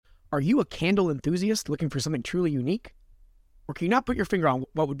Are you a candle enthusiast looking for something truly unique? Or can you not put your finger on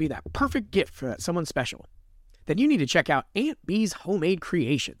what would be that perfect gift for that someone special? Then you need to check out Aunt Bee's Homemade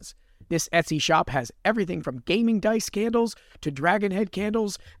Creations. This Etsy shop has everything from gaming dice candles to dragon head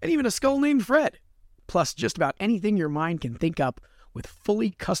candles and even a skull named Fred. Plus just about anything your mind can think up with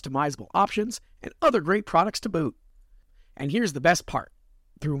fully customizable options and other great products to boot. And here's the best part.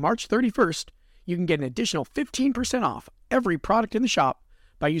 Through March 31st, you can get an additional 15% off every product in the shop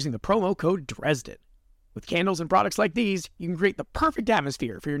by using the promo code Dresden. With candles and products like these, you can create the perfect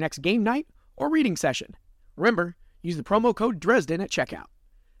atmosphere for your next game night or reading session. Remember, use the promo code Dresden at checkout.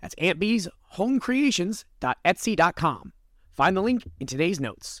 That's Aunt Bee's homecreations.etsy.com. Find the link in today's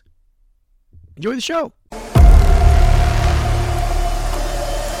notes. Enjoy the show.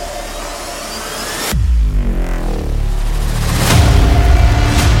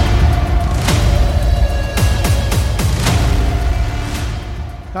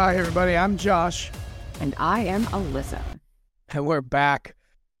 Hi, everybody. I'm Josh. And I am Alyssa. And we're back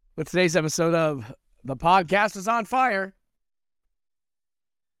with today's episode of The Podcast is on Fire.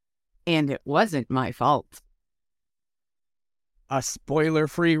 And it wasn't my fault. A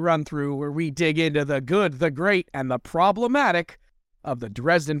spoiler-free run-through where we dig into the good, the great, and the problematic of the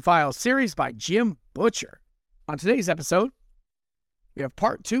Dresden Files series by Jim Butcher. On today's episode, we have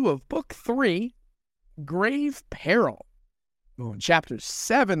part 2 of Book 3, Grave Peril. Going chapters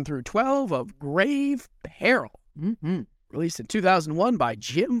 7 through 12 of Grave Peril. Released in 2001 by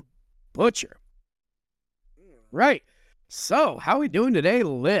Jim Butcher. Right. So, how are we doing today,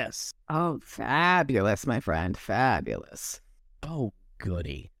 Liz? Oh, fabulous, my friend. Fabulous. Oh,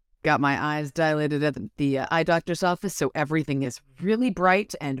 goody. Got my eyes dilated at the eye doctor's office, so everything is really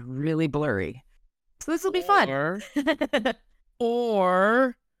bright and really blurry. So this will be fun.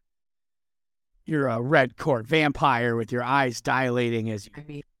 Or you're a red court vampire with your eyes dilating as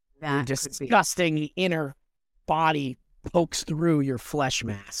your disgusting inner body pokes through your flesh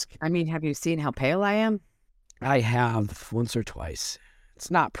mask. I mean, have you seen how pale I am? I have once or twice.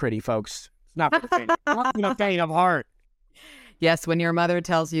 It's not pretty, folks. It's not pretty. I'm a faint of heart. Yes, when your mother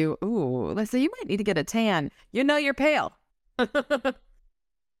tells you, ooh, Alyssa, you might need to get a tan. You know you're pale.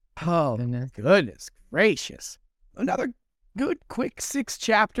 Oh, goodness gracious. Another good, quick 6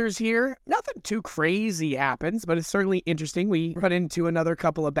 chapters here. Nothing too crazy happens, but it's certainly interesting. We run into another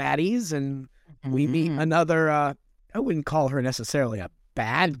couple of baddies, and we meet another, I wouldn't call her necessarily a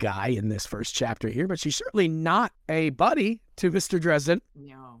bad guy in this first chapter here, but she's certainly not a buddy to Mr. Dresden.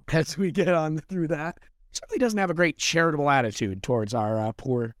 No. As we get on through that. Certainly doesn't have a great charitable attitude towards our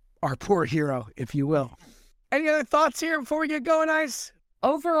poor hero, if you will. Any other thoughts here before we get going, Ice?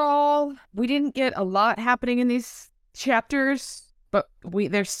 Overall, we didn't get a lot happening in these chapters, but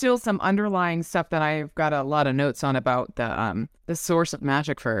there's still some underlying stuff that I've got a lot of notes on about the source of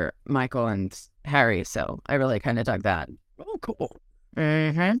magic for Michael and Harry, so I really kind of dug that. Oh, cool.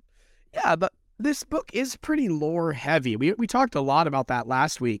 Yeah, but this book is pretty lore heavy. We talked a lot about that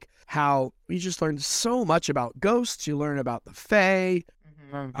last week, how we just learned so much about ghosts. You learn about the Fae,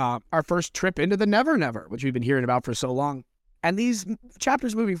 our first trip into the Never Never, which we've been hearing about for so long. And these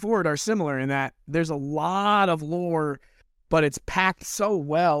chapters moving forward are similar in that there's a lot of lore, but it's packed so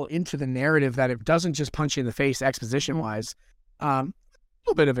well into the narrative that it doesn't just punch you in the face exposition-wise. A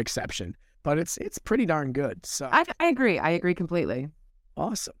little bit of exception, but it's pretty darn good. So I agree. I agree completely.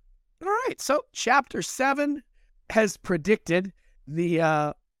 Awesome. All right. So chapter 7 has predicted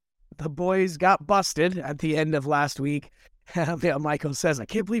the boys got busted at the end of last week. Michael says, I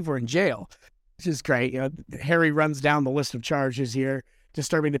can't believe we're in jail. Which is great. Harry runs down the list of charges here,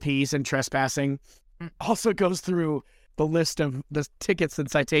 disturbing the peace and trespassing. Also goes through the list of the tickets and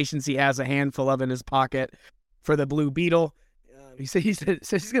citations he has a handful of in his pocket for the Blue Beetle. He says he's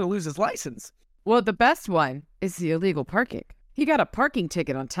going to lose his license. Well, the best one is the illegal parking. He got a parking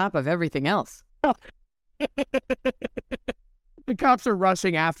ticket on top of everything else. The cops are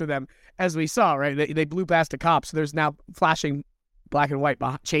rushing after them, as we saw, right? They blew past the cops. So there's now flashing black and white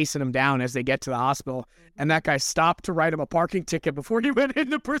chasing them down as they get to the hospital. And that guy stopped to write him a parking ticket before he went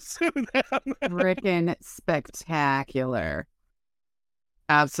in to pursue them. Frickin' spectacular.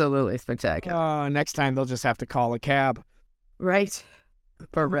 Absolutely spectacular. Next time they'll just have to call a cab. Right.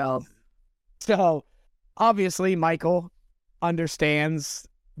 Peril. So, obviously, Michael understands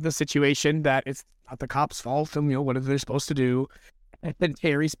the situation, that it's not the cops' fault, and what are they supposed to do? And then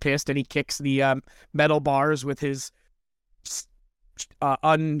Harry's pissed, and he kicks the metal bars with his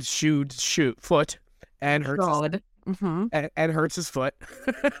unshoed foot, and hurts and hurts his foot.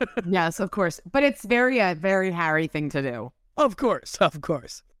 Yes, of course. But it's very very Harry thing to do. Of course.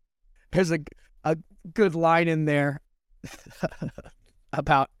 There's a good line in there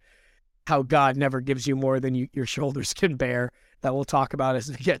about how God never gives you more than your shoulders can bear, that we'll talk about as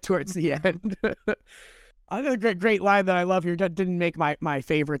we get towards the end. Another great line that I love here didn't make my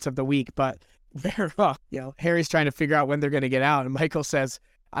favorites of the week, but they're, Harry's trying to figure out when they're going to get out, and Michael says,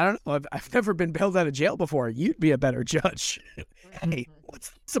 I don't know, I've never been bailed out of jail before. You'd be a better judge. Hey, what's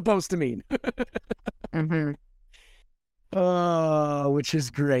that supposed to mean? Mm-hmm. Oh, which is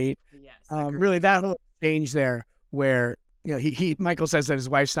great. Yes. Really, that whole exchange there where, Michael says that his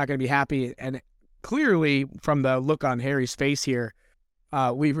wife's not going to be happy, and clearly from the look on Harry's face here,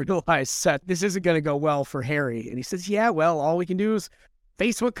 we realize that this isn't going to go well for Harry. And he says, yeah, well, all we can do is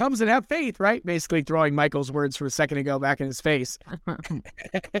face what comes and have faith, right? Basically throwing Michael's words from a second ago back in his face. And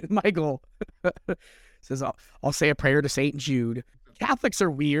Michael says, I'll say a prayer to St. Jude. Catholics are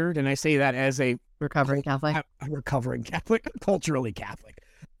weird, and I say that as a Recovering Catholic. A recovering Catholic, culturally Catholic.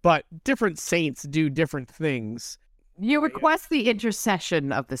 But different saints do different things. You request the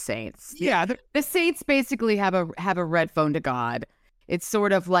intercession of the saints. Yeah. The saints basically have a red phone to God. It's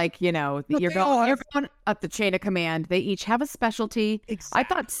sort of like, you're going up the chain of command. They each have a specialty. Exactly. I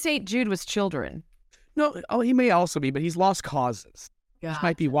thought St. Jude was children. No, he may also be, but he's lost causes. God. Which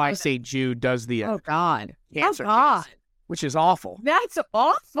might be why St. Jude does the God. cancer Oh, God. case, which is awful. That's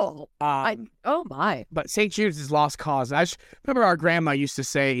awful. Oh, my. But St. Jude's is lost cause. I remember our grandma used to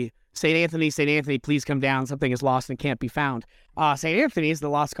say, St. Anthony, please come down. Something is lost and can't be found. St. Anthony is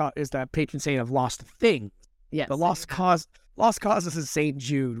is the patron saint of lost things. Yes. The lost causes is St.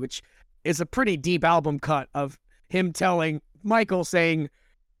 Jude, which is a pretty deep album cut of him telling Michael, saying,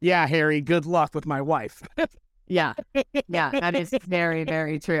 yeah, Harry, good luck with my wife. Yeah, that is very,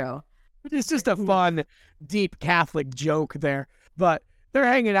 very true. It's just a fun, deep Catholic joke there. But they're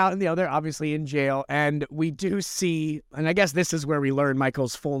hanging out, and they're obviously in jail. And we do see, and I guess this is where we learn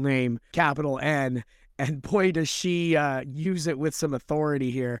Michael's full name, capital N. And boy, does she use it with some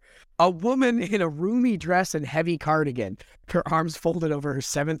authority here. A woman in a roomy dress and heavy cardigan, her arms folded over her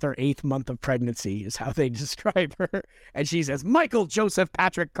 7th or 8th month of pregnancy is how they describe her. And she says, Michael Joseph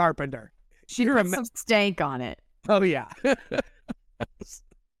Patrick Carpenter. She put some stank on it. Oh, yeah.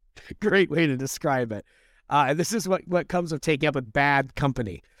 Great way to describe it. This is what comes of taking up with bad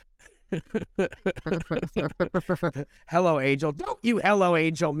company. Hello, Angel. Don't you hello,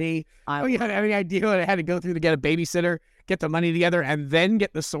 Angel me. You have any idea what I had to go through to get a babysitter, get the money together, and then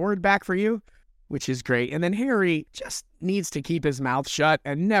get the sword back for you? Which is great. And then Harry just needs to keep his mouth shut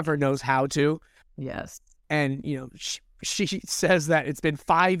and never knows how to. Yes. And, she says that it's been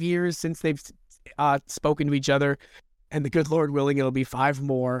 5 years since they've spoken to each other, and the good Lord willing, it'll be 5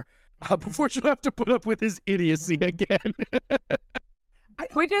 more before she'll have to put up with his idiocy again.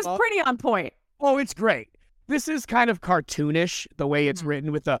 Which is pretty on point. Oh, it's great. This is kind of cartoonish, the way it's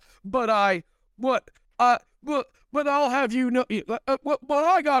written with the, but I'll have you know, but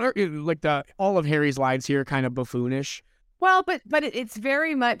I got her, like all of Harry's lines here kind of buffoonish. Well, but it's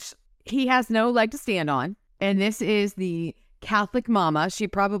very much, he has no leg to stand on. And this is the Catholic mama. She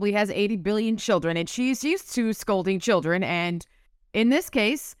probably has 80 billion children, and she's used to scolding children. And in this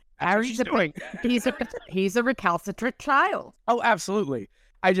case, Harry's he's a recalcitrant child. Oh, absolutely.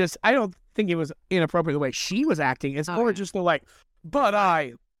 I don't think it was inappropriate the way she was acting. It's more just like, but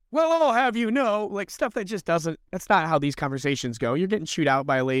I'll have you know, like stuff that just doesn't, that's not how these conversations go. You're getting chewed out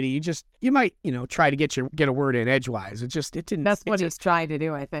by a lady. You might, try to get a word in edgewise. It didn't. That's what he's trying to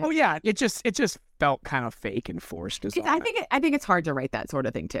do, I think. Oh yeah. It just felt kind of fake and forced. I think it's hard to write that sort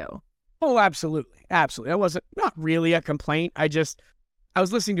of thing too. Oh, absolutely. Absolutely. It wasn't, not really a complaint. I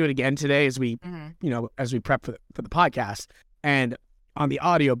was listening to it again today as we, as we prep for the podcast, and on the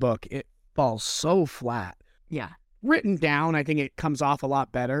audiobook, it falls so flat. Yeah. Written down, I think it comes off a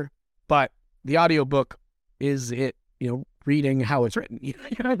lot better, but the audiobook is it, reading how it's written. You know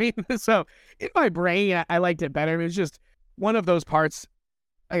what I mean? So in my brain, I liked it better. It was just one of those parts.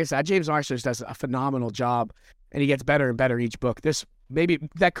 Like I said, James Marsters does a phenomenal job, and he gets better and better each book. Maybe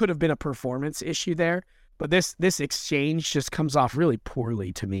that could have been a performance issue there, but this exchange just comes off really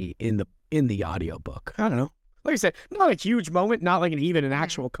poorly to me in the audiobook. I don't know. Like I said, not a huge moment, not like an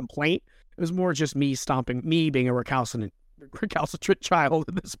actual complaint. It was more just me being a recalcitrant child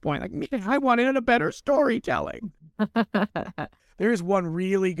at this point. Like, man, I wanted a better storytelling. There's one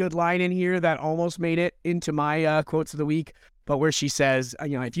really good line in here that almost made it into my quotes of the week, but where she says,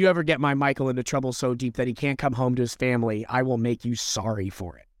 if you ever get my Michael into trouble so deep that he can't come home to his family, I will make you sorry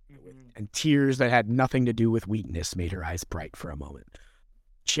for it. And tears that had nothing to do with weakness made her eyes bright for a moment.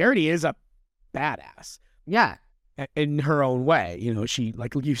 Charity is a badass. Yeah. In her own way. She,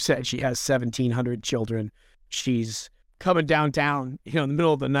 like you said, she has 1,700 children. She's coming downtown, in the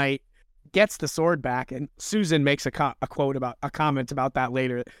middle of the night, gets the sword back, and Susan makes a comment about that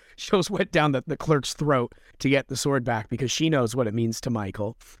later. She almost went down the clerk's throat to get the sword back because she knows what it means to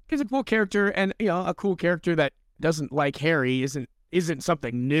Michael. He's a cool character, and a cool character that doesn't like Harry isn't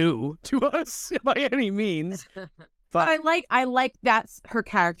something new to us by any means. But I like that's her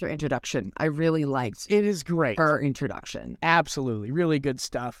character introduction. I really liked it. Is great. Her introduction. Absolutely. Really good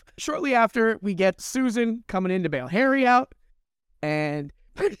stuff. Shortly after, we get Susan coming in to bail Harry out. And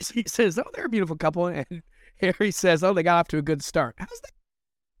she says, oh, they're a beautiful couple. And Harry says, oh, they got off to a good start. How's that?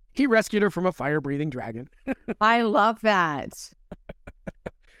 He rescued her from a fire-breathing dragon. I love that.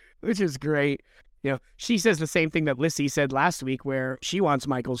 Which is great. She says the same thing that Lissy said last week, where she wants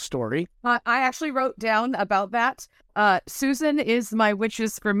Michael's story. I actually wrote down about that. Susan is my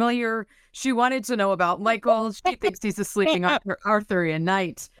witch's familiar. She wanted to know about Michael. She thinks he's a sleeping Arthurian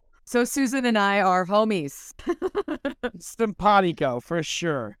knight. So Susan and I are homies. Simpatico, for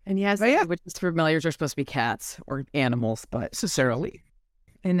sure. And yes, witch's familiars are supposed to be cats or animals, but necessarily.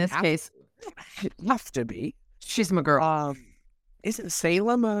 In this case, have to be. She's my girl. Isn't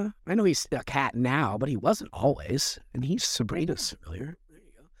Salem I know he's a cat now, but he wasn't always. And he's Sabrina's familiar.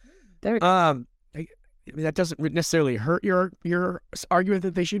 There you go. That doesn't necessarily hurt your argument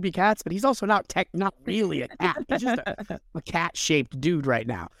that they should be cats, but he's also not really a cat. He's just a cat-shaped dude right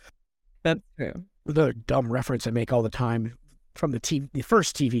now. That's true. The dumb reference I make all the time from the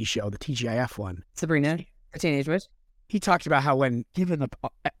first TV show, the TGIF one. Sabrina, a teenage witch. He talked about how when given the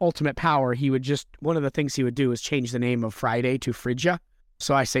ultimate power, one of the things he would do is change the name of Friday to Phrygia.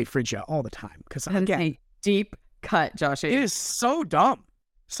 So I say Phrygia all the time. Because again, a deep cut, Josh. It is so dumb.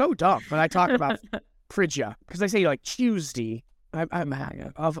 So dumb when I talk about Phrygia. Because I say like Tuesday. I'm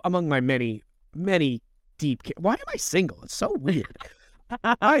among my many, many deep... Why am I single? It's so weird.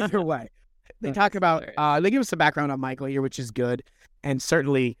 Either way. They talk about... they give us some background on Michael here, which is good. And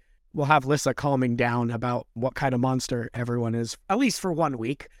certainly... we'll have Lissa calming down about what kind of monster everyone is, at least for 1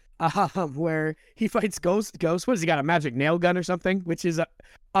 week, where he fights Ghost. What has he got, a magic nail gun or something? Which is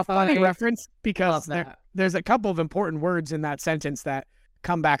a funny reference because there's a couple of important words in that sentence that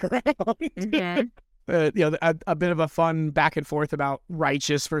come back around. Mm-hmm. A bit of a fun back and forth about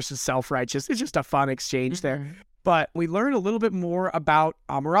righteous versus self-righteous. It's just a fun exchange there. But we learn a little bit more about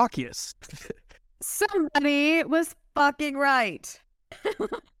Amarachius. Somebody was fucking right.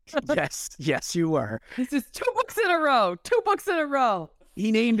 Yes, you were. This is 2 books in a row.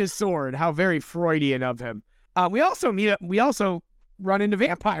 He named his sword. How very Freudian of him. We also run into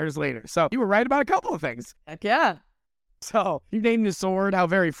vampires later. So you were right about a couple of things. Heck yeah. So he named his sword. How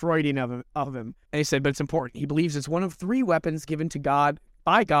very Freudian of him. And he said, but it's important. He believes it's one of 3 weapons given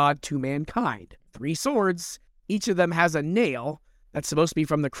by God to mankind. 3 swords. Each of them has a nail that's supposed to be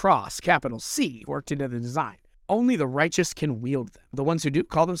from the cross, capital C, worked into the design. Only the righteous can wield them. The ones who do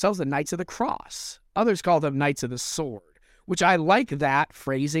call themselves the Knights of the Cross. Others call them Knights of the Sword, which I like that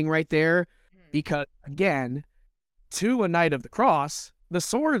phrasing right there because, again, to a Knight of the Cross, the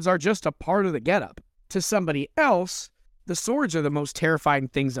swords are just a part of the getup. To somebody else, the swords are the most terrifying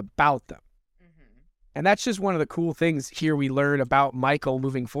things about them. Mm-hmm. And that's just one of the cool things here we learn about Michael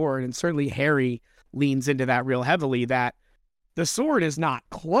moving forward, and certainly Harry leans into that real heavily, that the sword is not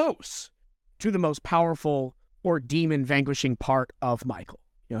close to the most powerful or demon vanquishing part of Michael.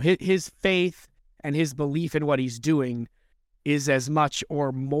 His faith and his belief in what he's doing is as much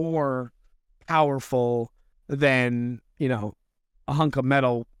or more powerful than, a hunk of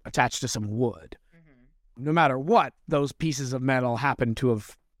metal attached to some wood. Mm-hmm. No matter what those pieces of metal happen to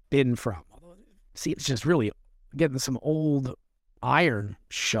have been from. See, it's just really getting some old iron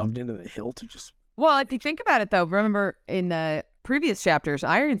shoved into the hilt. Well, if you think about it, though, remember in the previous chapters,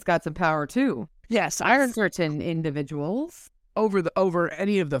 iron's got some power, too. Yes, iron. Certain individuals. Over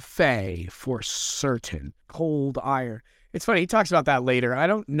any of the Fae, for certain. Cold iron. It's funny, he talks about that later. I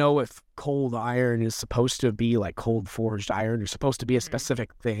don't know if cold iron is supposed to be like cold forged iron or supposed to be a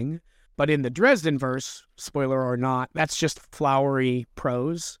specific thing. But in the Dresden verse, spoiler or not, that's just flowery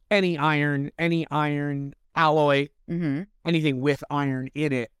prose. Any iron alloy, anything with iron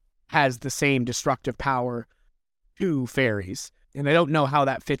in it has the same destructive power to fairies. And I don't know how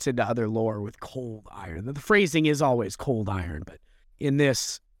that fits into other lore with cold iron. The phrasing is always cold iron, but in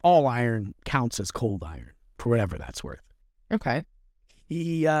this, all iron counts as cold iron, for whatever that's worth. Okay.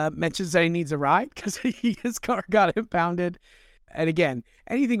 He mentions that he needs a ride because his car got impounded. And again,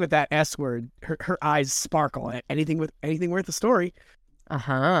 anything with that S word, her eyes sparkle. Anything worth a story.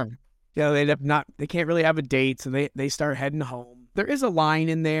 Uh-huh. They can't really have a date, so they start heading home. There is a line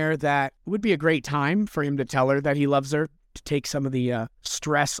in there that would be a great time for him to tell her that he loves her, to take some of the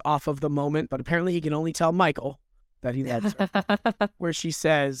stress off of the moment, but apparently he can only tell Michael that he loves her. Where she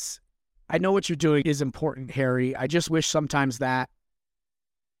says, I know what you're doing is important, Harry. I just wish sometimes that,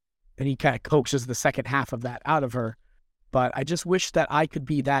 and he kind of coaxes the second half of that out of her, but I just wish that I could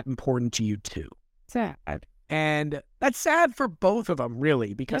be that important to you too. Sad. And that's sad for both of them,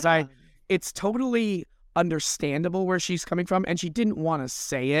 really, because it's totally understandable where she's coming from, and she didn't want to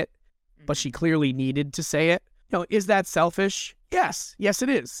say it, but she clearly needed to say it. Is that selfish? Yes, it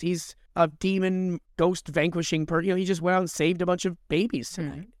is. He's a demon ghost vanquishing person. He just went out and saved a bunch of babies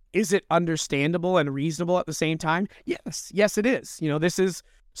tonight. Mm-hmm. Is it understandable and reasonable at the same time? Yes, it is. This is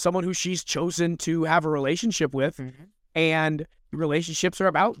someone who she's chosen to have a relationship with, and relationships are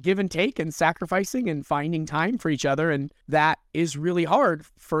about give and take and sacrificing and finding time for each other, and that is really hard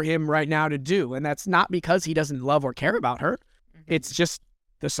for him right now to do. And that's not because he doesn't love or care about her. It's just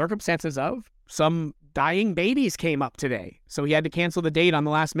the circumstances of some dying babies came up today, so he had to cancel the date on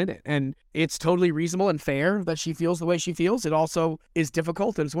the last minute. And it's totally reasonable and fair that she feels the way she feels. It also is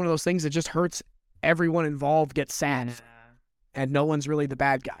difficult, and it's one of those things that just hurts everyone involved, gets sad, and no one's really the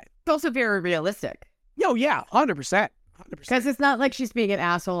bad guy. It's also very realistic. Oh yeah, 100%. Because it's not like she's being an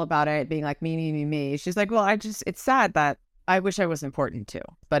asshole about it, being like me. She's like, well, it's sad that I wish I was important too.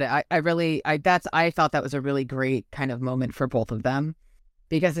 But I thought that was a really great kind of moment for both of them,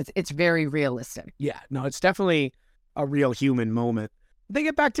 because it's very realistic. Yeah, no, it's definitely a real human moment. They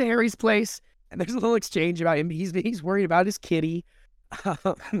get back to Harry's place, and there's a little exchange about him. He's worried about his kitty.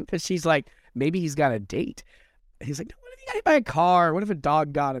 She's like, maybe he's got a date. He's like, no, what if he got hit by a car? What if a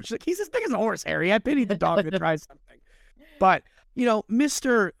dog got him? She's like, he's as big as a horse, Harry. I pity the dog that tries something. But,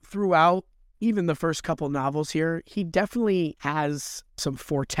 Mr. throughout, even the first couple novels here, he definitely has some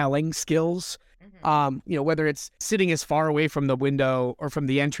foretelling skills. Whether it's sitting as far away from the window or from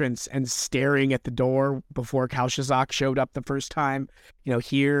the entrance and staring at the door before Kalshazak showed up the first time.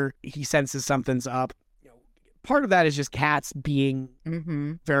 Here he senses something's up. Part of that is just cats being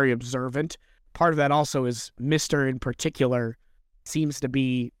very observant. Part of that also is Mr. in particular seems to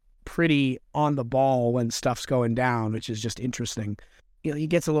be pretty on the ball when stuff's going down, which is just interesting. He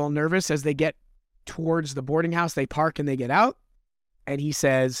gets a little nervous as they get towards the boarding house. They park and they get out, and he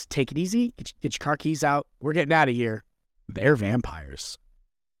says, take it easy, get your car keys out, we're getting out of here. They're vampires.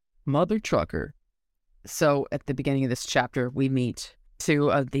 Mother trucker. So at the beginning of this chapter, we meet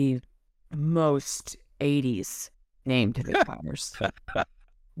two of the most 80s named vampires.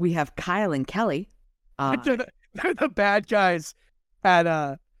 We have Kyle and Kelly. They're the bad guys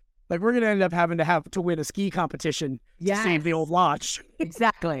at we're going to end up having to win a ski competition to save the old lodge.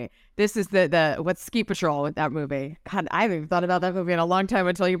 Exactly. This is the what's Ski Patrol with that movie. God, I haven't even thought about that movie in a long time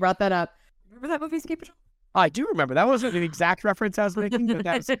until you brought that up. Remember that movie, Ski Patrol? I do remember. That wasn't an exact reference I was making, but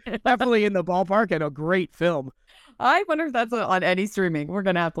that's definitely in the ballpark and a great film. I wonder if that's on any streaming. We're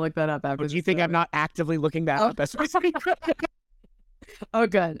going to have to look that up after. Do you think I'm not actively looking that up? Oh,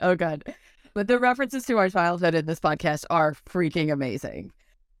 good. But the references to our childhood in this podcast are freaking amazing.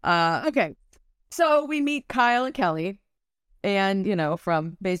 Okay, so we meet Kyle and Kelly, and,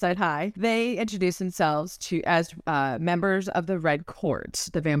 from Bayside High. They introduce themselves as members of the Red Court,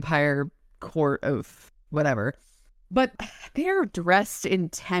 the vampire court of whatever. But they're dressed in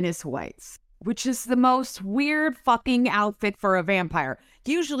tennis whites, which is the most weird fucking outfit for a vampire.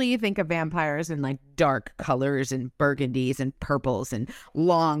 Usually you think of vampires in dark colors and burgundies and purples and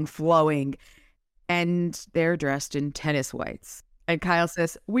long flowing, and they're dressed in tennis whites. And Kyle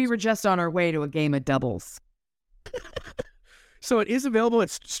says, we were just on our way to a game of doubles. So it is available.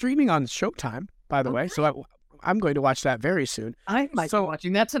 It's streaming on Showtime, by the way. So I'm going to watch that very soon. I might be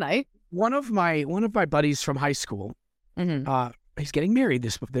watching that tonight. One of my buddies from high school, he's getting married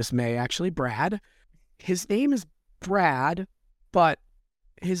this May, actually, Brad. His name is Brad, but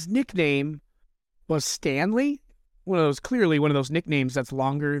his nickname was Stanley. Clearly one of those nicknames that's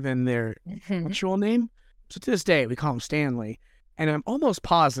longer than their actual name. So to this day, we call him Stanley. And I'm almost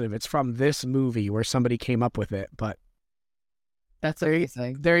positive it's from this movie where somebody came up with it, but that's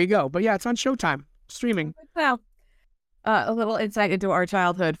amazing. There you go. But yeah, it's on Showtime, streaming. Wow. A little insight into our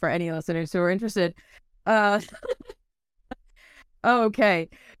childhood for any listeners who are interested. Okay.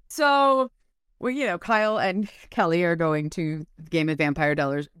 So, Kyle and Kelly are going to the game of vampire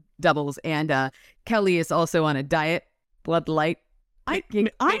doubles, and Kelly is also on a diet, Blood Light. I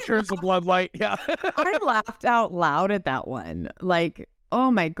heard the Blood Light, yeah. I laughed out loud at that one.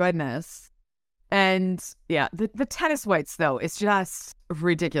 Oh my goodness. And yeah, the tennis whites, though, it's just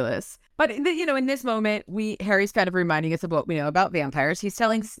ridiculous. But, in this moment, Harry's kind of reminding us of what we know about vampires. He's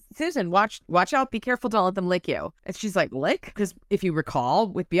telling Susan, watch out, be careful, don't let them lick you. And she's like, lick? Because if you recall,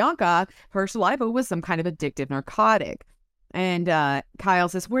 with Bianca, her saliva was some kind of addictive narcotic. And Kyle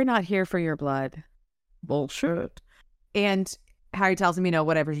says, we're not here for your blood. Bullshit. And Harry tells him,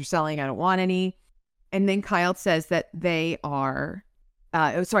 whatever you're selling, I don't want any. And then Kyle says that they are,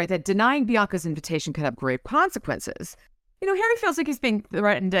 that denying Bianca's invitation could have grave consequences. Harry feels like he's being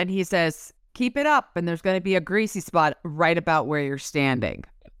threatened, and he says, keep it up, and there's going to be a greasy spot right about where you're standing.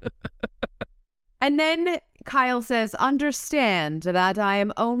 And then Kyle says, understand that I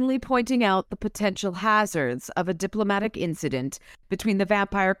am only pointing out the potential hazards of a diplomatic incident between the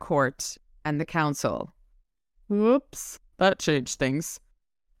vampire court and the council. Whoops, that changed things.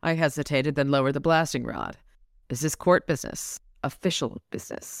 I hesitated, then lowered the blasting rod. Is this court business? Official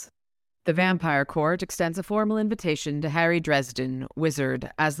business. The vampire court extends a formal invitation to Harry Dresden, wizard,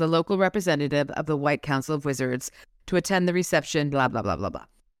 as the local representative of the White Council of Wizards, to attend the reception, blah, blah, blah, blah, blah.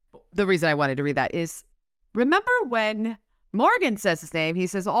 The reason I wanted to read that is, remember when Morgan says his name, he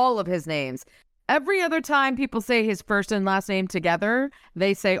says all of his names. Every other time people say his first and last name together,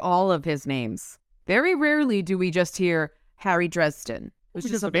 they say all of his names. Very rarely do we just hear Harry Dresden.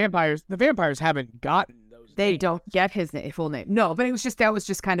 Because the vampires haven't gotten those They names. don't get his full name. No, but that was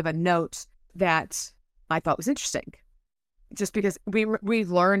just kind of a note that I thought was interesting. Just because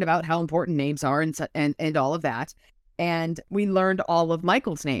we've learned about how important names are and all of that. And we learned all of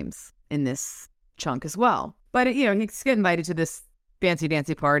Michael's names in this chunk as well. But, he's getting invited to this fancy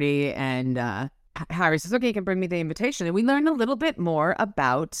dancy party, and Harry says, okay, you can bring me the invitation. And we learn a little bit more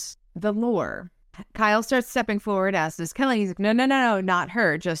about the lore. Kyle starts stepping forward, as does Kelly. He's like, no, not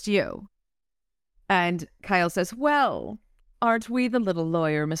her, just you. And Kyle says, well, aren't we the little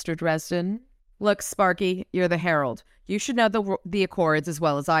lawyer, Mr. Dresden? Look, Sparky, you're the herald. You should know the accords as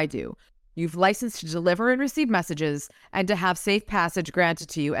well as I do. You've licensed to deliver and receive messages and to have safe passage granted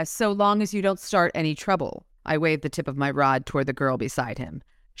to you as so long as you don't start any trouble. I waved the tip of my rod toward the girl beside him.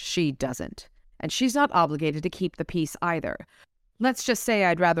 She doesn't. And she's not obligated to keep the peace either. Let's just say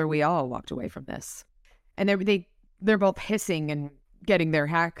I'd rather we all walked away from this. And they're both hissing and getting their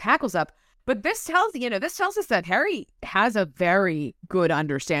hackles up. But this tells us that Harry has a very good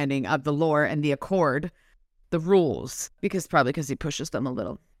understanding of the lore and the accord, the rules, probably because he pushes them a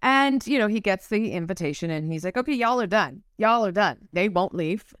little. And, he gets the invitation and he's like, okay, y'all are done. They won't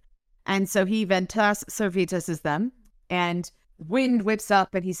leave. And so he ventas servitas them, and wind whips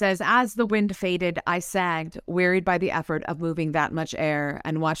up, and he says, as the wind faded, I sagged, wearied by the effort of moving that much air,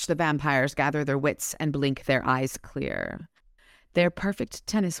 and watched the vampires gather their wits and blink their eyes clear. Their perfect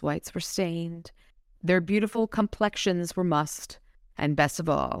tennis whites were stained. Their beautiful complexions were mussed. And best of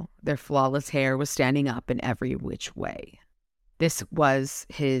all, their flawless hair was standing up in every which way. This was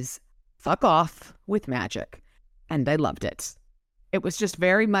his fuck off with magic, and I loved it. It was just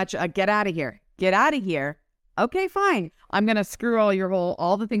very much a get out of here. Get out of here. Okay, fine. I'm going to screw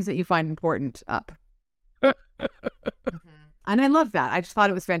all the things that you find important up. And I love that. I just thought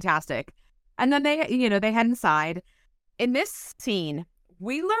it was fantastic. And then they head inside. In this scene,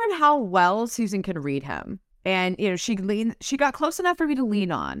 we learn how well Susan can read him. And, she got close enough for me to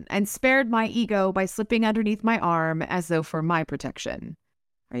lean on and spared my ego by slipping underneath my arm as though for my protection.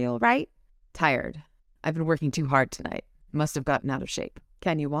 Are you all right? Tired. I've been working too hard tonight. Must have gotten out of shape.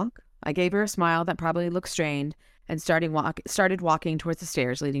 Can you walk? I gave her a smile that probably looked strained and started walking towards the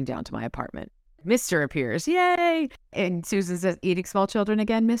stairs leading down to my apartment. Mr. appears. Yay! And Susan says, eating small children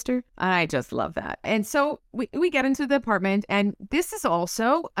again, mister? I just love that. And so we get into the apartment, and this is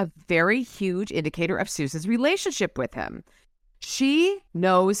also a very huge indicator of Susan's relationship with him. She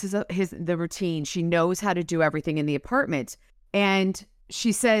knows the routine. She knows how to do everything in the apartment. And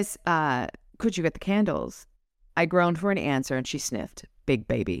she says, could you get the candles? I groaned for an answer, and she sniffed. Big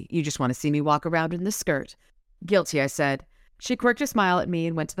baby, you just want to see me walk around in the skirt. Guilty, I said. She quirked a smile at me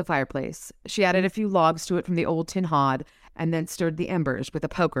and went to the fireplace. She added a few logs to it from the old tin hod and then stirred the embers with a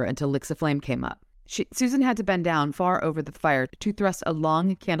poker until licks of flame came up. Susan had to bend down far over the fire to thrust a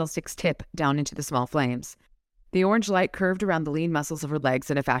long candlestick's tip down into the small flames. The orange light curved around the lean muscles of her legs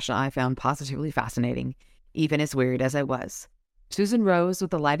in a fashion I found positively fascinating, even as wearied as I was. Susan rose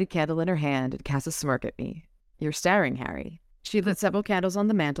with the lighted candle in her hand and cast a smirk at me. You're staring, Harry. She lit several candles on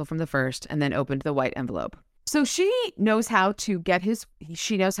the mantel from the first and then opened the white envelope. So she knows how to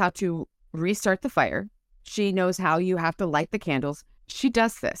she knows how to restart the fire. She knows how you have to light the candles. She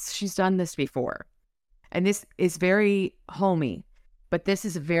does this. She's done this before. And this is very homey, but this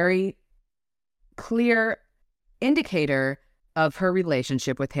is a very clear indicator of her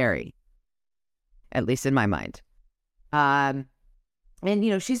relationship with Harry, at least in my mind. And,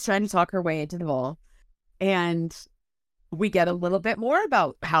 she's trying to talk her way into the ball, and we get a little bit more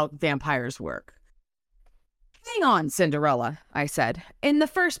about how vampires work. Hang on, Cinderella, I said. In the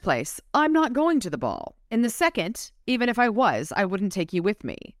first place, I'm not going to the ball. In the second, even if I was, I wouldn't take you with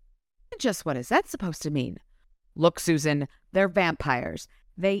me. Just what is that supposed to mean? Look, Susan, they're vampires.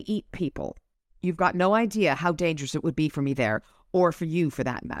 They eat people. You've got no idea how dangerous it would be for me there, or for you for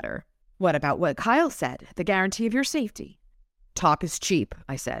that matter. What about what Kyle said, the guarantee of your safety? Talk is cheap,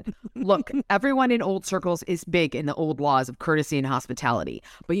 I said. Look, everyone in old circles is big in the old laws of courtesy and hospitality,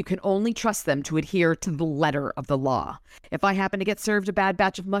 but you can only trust them to adhere to the letter of the law. If I happened to get served a bad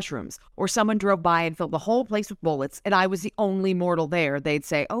batch of mushrooms, or someone drove by and filled the whole place with bullets, and I was the only mortal there, they'd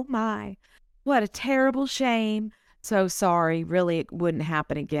say, "Oh my, what a terrible shame. So sorry, really, it wouldn't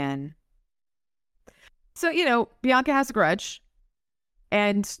happen again." So, Bianca has a grudge,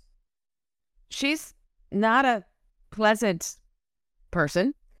 and she's not a pleasant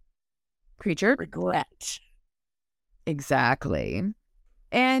creature. Regret. Exactly.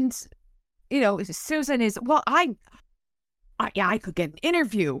 And, Susan is, well, I could get an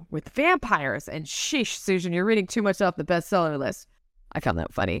interview with vampires. And sheesh, Susan, you're reading too much off the bestseller list. I found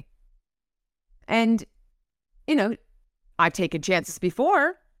that funny. And, I've taken chances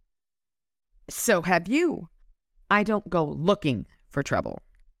before. So have you. I don't go looking for trouble.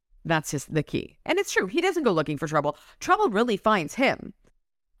 That's just the key. And it's true. He doesn't go looking for trouble. Trouble really finds him.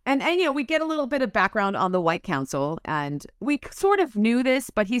 And we get a little bit of background on the White Council, and we sort of knew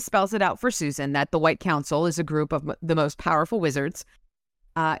this, but he spells it out for Susan that the White Council is a group of the most powerful wizards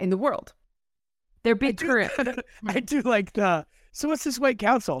in the world. They're big current. I do like so what's this White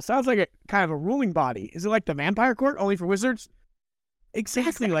Council? Sounds like a kind of a ruling body. Is it like the Vampire Court, only for wizards?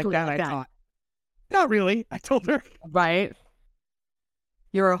 Exactly like that, I thought. Not really, I told her. Right.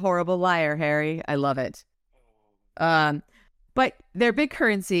 You're a horrible liar, Harry. I love it. But their big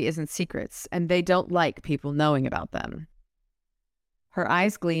currency isn't secrets, and they don't like people knowing about them. Her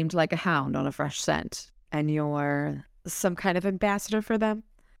eyes gleamed like a hound on a fresh scent. And you're some kind of ambassador for them?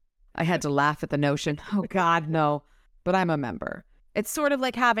 I had to laugh at the notion. Oh, God, no. But I'm a member. It's sort of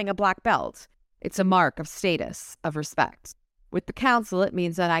like having a black belt. It's a mark of status, of respect. With the council, it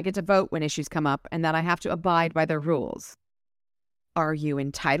means that I get to vote when issues come up and that I have to abide by their rules. Are you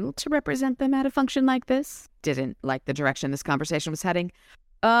entitled to represent them at a function like this? Didn't like the direction this conversation was heading.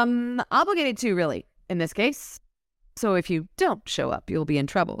 Obligated to, really, in this case. So if you don't show up, you'll be in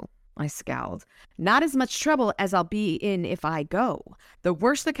trouble. I scowled. Not as much trouble as I'll be in if I go. The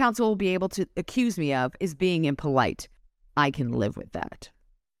worst the council will be able to accuse me of is being impolite. I can live with that.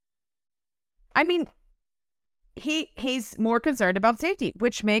 I mean, he's more concerned about safety,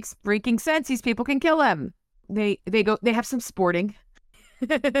 which makes freaking sense. These people can kill him. They have some sporting.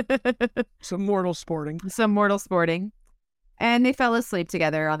 Some mortal sporting. And they fell asleep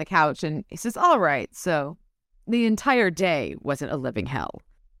together on the couch, and he says, all right, so the entire day wasn't a living hell.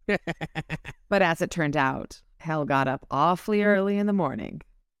 But as it turned out, hell got up awfully early in the morning.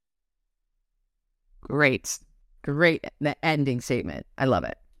 Great. The ending statement. I love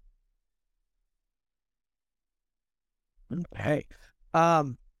it. Okay.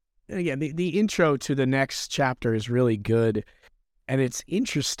 Again, the intro to the next chapter is really good, and it's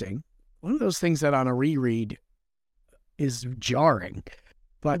interesting. One of those things that on a reread is jarring,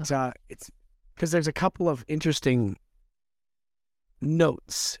 but it's because there's a couple of interesting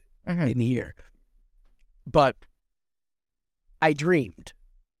notes in here. But I dreamed.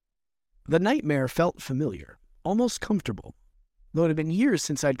 The nightmare felt familiar, almost comfortable, though it had been years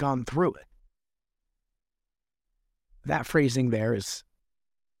since I'd gone through it. That phrasing there is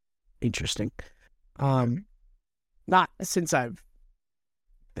interesting. Not since I've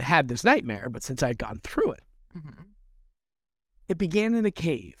had this nightmare, but since I'd gone through it. Mm-hmm. It began in a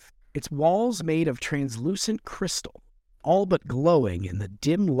cave, its walls made of translucent crystal, all but glowing in the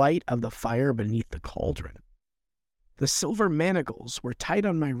dim light of the fire beneath the cauldron. The silver manacles were tight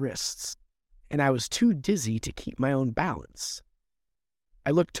on my wrists, and I was too dizzy to keep my own balance.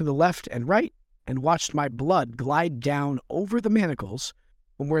 I looked to the left and right and watched my blood glide down over the manacles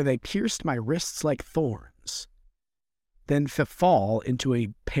from where they pierced my wrists like thorns, then fall into a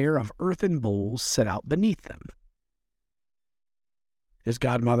pair of earthen bowls set out beneath them. His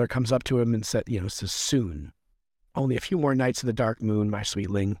godmother comes up to him and says, soon. Only a few more nights of the dark moon, my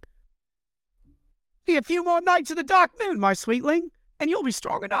sweetling. A few more nights of the dark moon, my sweetling, and you'll be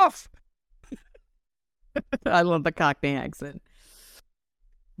strong enough. I love the Cockney accent.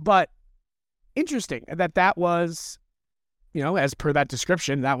 But interesting that was, as per that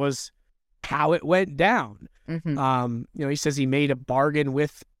description, that was how it went down. Mm-hmm. He says he made a bargain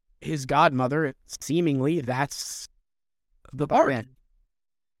with his godmother. Seemingly, that's the bargain.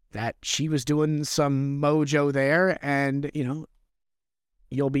 That she was doing some mojo there, and,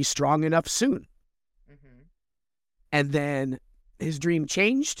 you'll be strong enough soon. Mm-hmm. And then his dream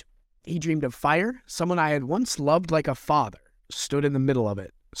changed. He dreamed of fire. Someone I had once loved like a father stood in the middle of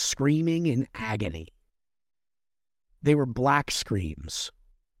it, screaming in agony. They were black screams,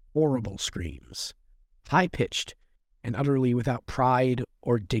 horrible screams, high-pitched and utterly without pride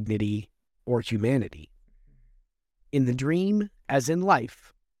or dignity or humanity. In the dream, as in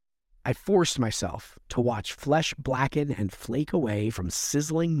life, I forced myself to watch flesh blacken and flake away from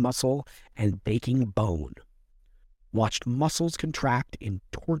sizzling muscle and baking bone, watched muscles contract in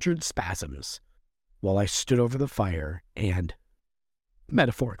tortured spasms while I stood over the fire and,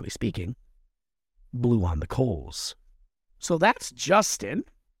 metaphorically speaking, blew on the coals. So that's Justin.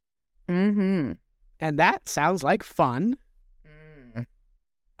 Mm-hmm. And that sounds like fun.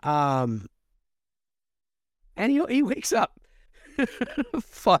 And he wakes up.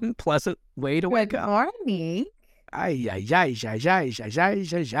 Fun, pleasant way to wake up. Morning.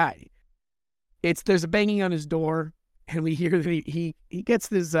 There's a banging on his door, and we hear that he gets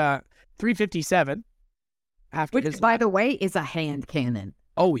this 357 after Which, by the way, is a hand cannon.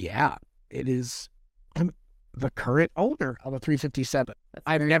 Oh yeah, it is. I'm the current owner of a 357.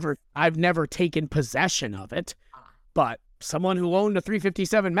 I've never taken possession of it, but someone who owned a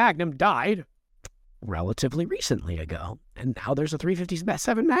 357 Magnum died relatively recently ago, and now there's a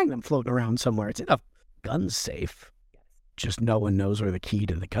 357 Magnum floating around somewhere. It's in a gun safe. Just no one knows where the key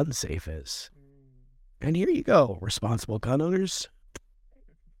to the gun safe is. And here you go, responsible gun owners.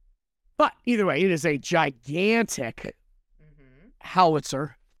 But either way, it is a gigantic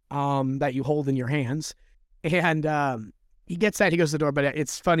howitzer that you hold in your hands. And he gets that, he goes to the door, but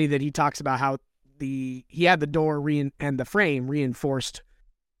it's funny that he talks about how he had the door and the frame reinforced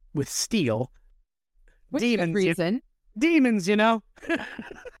with steel. Which Demons, reason? Demons, you know.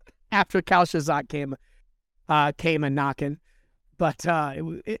 After Kalshazak came a knocking. But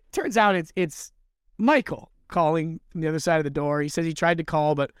it turns out it's Michael calling from the other side of the door. He says he tried to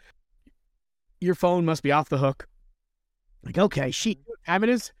call, but your phone must be off the hook. Like, okay, time it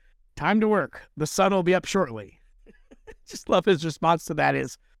is. Time to work. The sun will be up shortly. Just love his response to that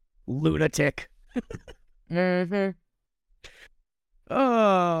is lunatic.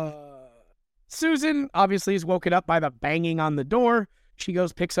 Susan obviously is woken up by the banging on the door. She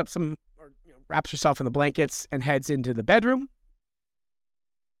goes, picks up wraps herself in the blankets and heads into the bedroom.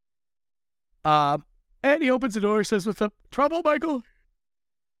 And he opens the door, says, "What's up? Trouble, Michael?"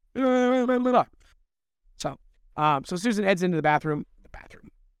 So Susan heads into the bathroom.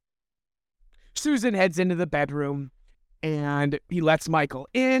 Susan heads into the bedroom, and he lets Michael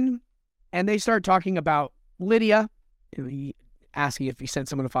in, and they start talking about Lydia. He asking if he sent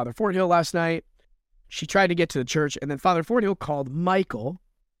someone to Father Forthill last night. She tried to get to the church, and then Father Forthill called Michael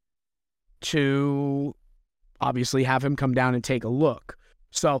to obviously have him come down and take a look.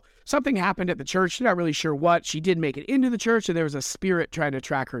 So something happened at the church. She's not really sure what. She did make it into the church, and there was a spirit trying to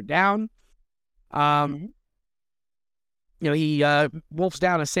track her down. He wolfs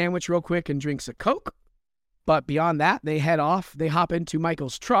down a sandwich real quick and drinks a Coke. But beyond that, they head off. They hop into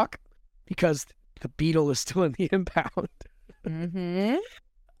Michael's truck because the Beetle is still in the impound.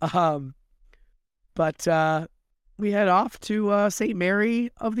 But we head off to St. Mary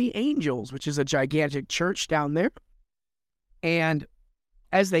of the Angels, which is a gigantic church down there. And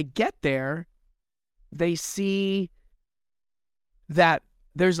as they get there, they see that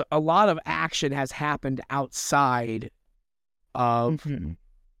there's a lot of action has happened outside of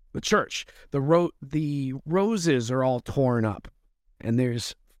the church. The roses are all torn up, and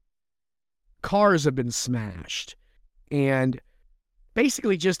there's cars have been smashed, and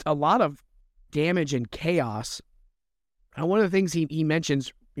basically just a lot of damage and chaos. And one of the things he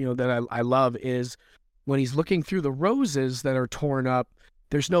mentions, that I love is when he's looking through the roses that are torn up,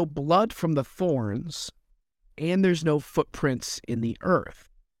 there's no blood from the thorns, and there's no footprints in the earth.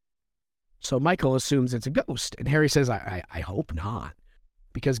 So Michael assumes it's a ghost, and Harry says, I hope not,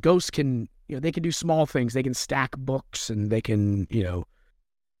 because ghosts can, they can do small things. They can stack books, and they can,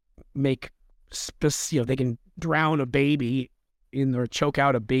 they can drown a baby or choke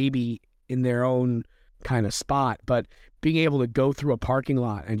out a baby in their own kind of spot. But being able to go through a parking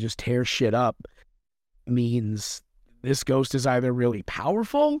lot and just tear shit up means this ghost is either really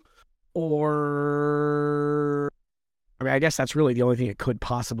powerful or, I guess that's really the only thing it could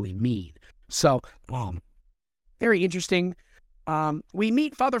possibly mean. So, very interesting. We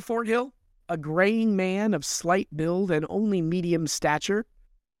meet Father Forthill, a graying man of slight build and only medium stature.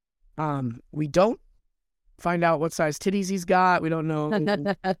 We don't find out what size titties he's got. We don't know.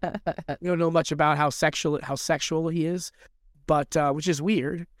 We don't know much about how sexual he is, but which is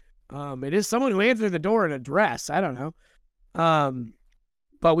weird. It is someone who answered the door in a dress. I don't know.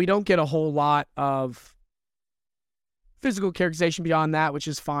 But we don't get a whole lot of physical characterization beyond that, which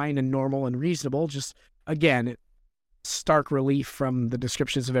is fine and normal and reasonable. Just, again, stark relief from the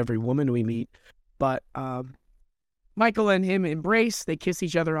descriptions of every woman we meet. But Michael and him embrace. They kiss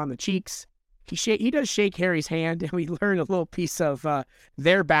each other on the cheeks. He does shake Harry's hand, and we learn a little piece of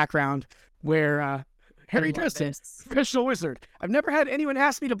their background where Harry dressed as a professional wizard. I've never had anyone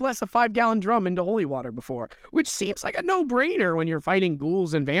ask me to bless a 5-gallon drum into holy water before, which seems like a no-brainer when you're fighting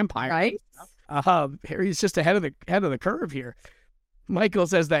ghouls and vampires. Right? Harry's just ahead of the curve here. Michael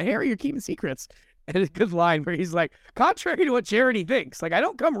says that, Harry, you're keeping secrets. And it's a good line where he's like, contrary to what Charity thinks, like, I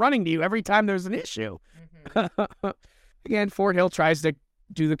don't come running to you every time there's an issue. Mm-hmm. Again, Fort Hill tries to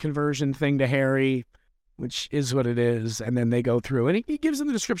do the conversion thing to Harry, which is what it is. And then they go through, and he gives them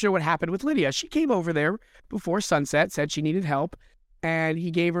the description of what happened with Lydia. She came over there before sunset, said she needed help, and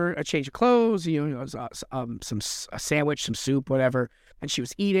he gave her a change of clothes, a sandwich, some soup, whatever, and she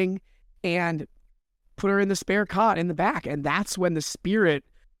was eating, and put her in the spare cot in the back. And that's when the spirit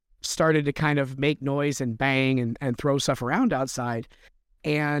started to kind of make noise and bang and throw stuff around outside.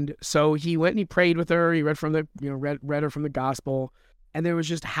 And so he went and he prayed with her. He read from the, read her from the gospel, and there was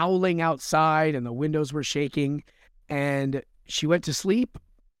just howling outside and the windows were shaking, and she went to sleep.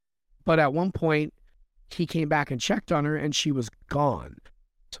 But at one point he came back and checked on her, and she was gone.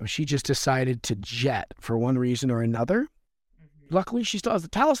 So she just decided to jet for one reason or another. Mm-hmm. Luckily she still has the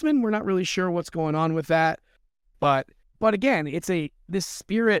talisman. We're not really sure what's going on with that. But again, this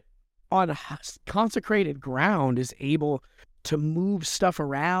spirit on consecrated ground is able to move stuff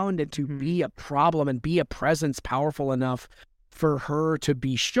around and to be a problem and be a presence powerful enough for her to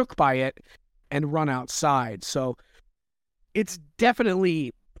be shook by it and run outside. So it's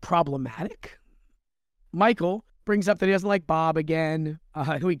definitely problematic. Michael brings up that he doesn't like Bob again.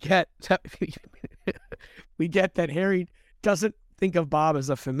 We get that Harry doesn't think of Bob as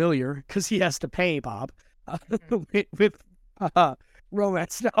a familiar because he has to pay Bob with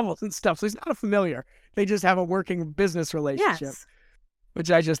romance novels and stuff. So he's not a familiar. They just have a working business relationship, which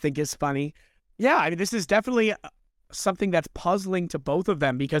I just think is funny. Yeah, I mean, this is definitely something that's puzzling to both of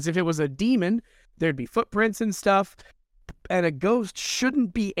them, because if it was a demon, there'd be footprints and stuff, and a ghost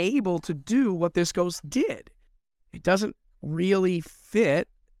shouldn't be able to do what this ghost did. It doesn't really fit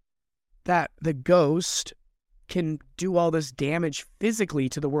that the ghost can do all this damage physically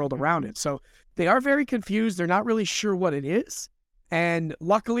to the world around it. So they are very confused. They're not really sure what it is. And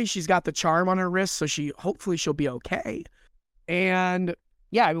luckily she's got the charm on her wrist, so hopefully she'll be okay. And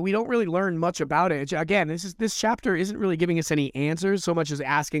yeah, I mean, we don't really learn much about it. Again, this chapter isn't really giving us any answers so much as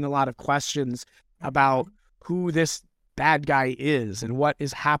asking a lot of questions about who this bad guy is and what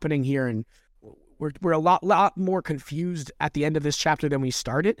is happening here. And we're a lot more confused at the end of this chapter than we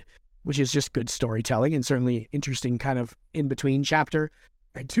started, which is just good storytelling and certainly interesting kind of in-between chapter.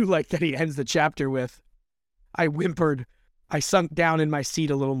 I do like that he ends the chapter with, I whimpered, I sunk down in my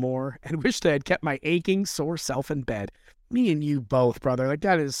seat a little more and wished I had kept my aching, sore self in bed. Me and you both, brother. Like,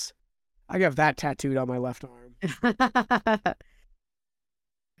 that is, I have that tattooed on my left arm.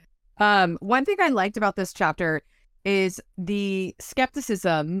 One thing I liked about this chapter is the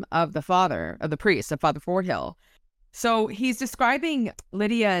skepticism of the priest, of Father Fort Hill. So he's describing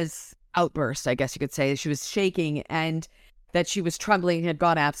Lydia's outburst, I guess you could say. She was shaking and that she was trembling and had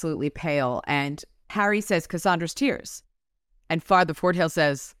gone absolutely pale. And Harry says Cassandra's tears. And Father Fort Hill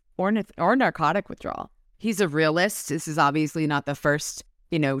says, or narcotic withdrawal. He's a realist. This is obviously not the first,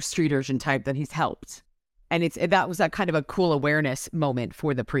 street urchin type that he's helped. And that was a kind of a cool awareness moment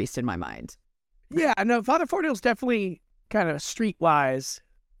for the priest in my mind. Yeah, no, Father Fort Hill's definitely kind of streetwise.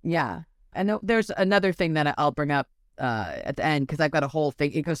 Yeah. And there's another thing that I'll bring up at the end, because I've got a whole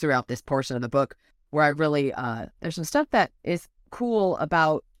thing. It goes throughout this portion of the book where I really, there's some stuff that is cool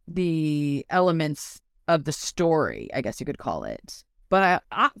about the elements of the story, I guess you could call it. But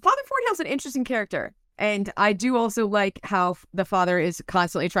Father Fort Hill's an interesting character. And I do also like how the father is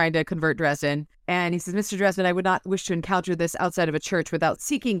constantly trying to convert Dresden. And he says, Mr. Dresden, I would not wish to encounter this outside of a church without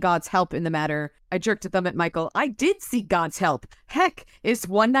seeking God's help in the matter. I jerked a thumb at Michael. I did seek God's help. Heck, is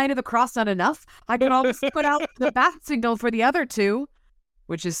one night of the cross not enough? I could always put out the bat signal for the other two,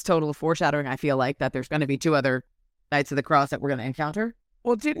 which is total foreshadowing, I feel like, that there's going to be 2 other nights of the cross that we're going to encounter.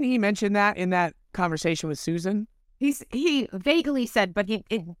 Well, didn't he mention that in that conversation with Susan? He vaguely said, but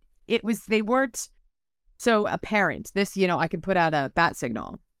they weren't so apparent. This, I can put out a bat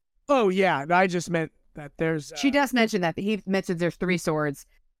signal. Oh, yeah. I just meant that there's... She does mention that. He mentions there's 3 swords.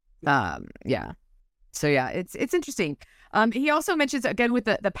 Yeah. So, yeah, it's interesting. He also mentions, again, with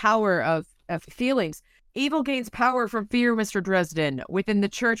the power of feelings, evil gains power from fear, Mr. Dresden. Within the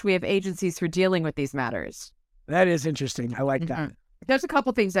church, we have agencies for dealing with these matters. That is interesting. I like that. There's a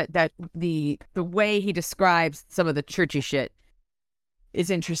couple things that the way he describes some of the churchy shit is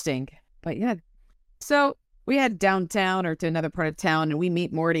interesting. But, yeah. So we head downtown or to another part of town, and we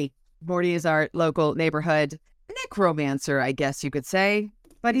meet Morty. Morty is our local neighborhood necromancer, I guess you could say.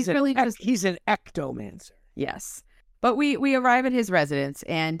 But he's really just... He's an ectomancer. Yes. But we arrive at his residence,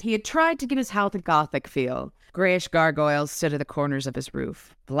 and he had tried to give his house a Gothic feel. Grayish gargoyles stood at the corners of his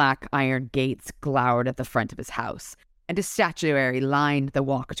roof. Black iron gates glowered at the front of his house, and a statuary lined the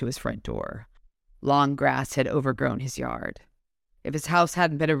walk to his front door. Long grass had overgrown his yard. If his house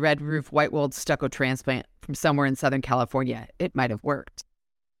hadn't been a red-roof, white-walled stucco transplant from somewhere in Southern California, it might have worked.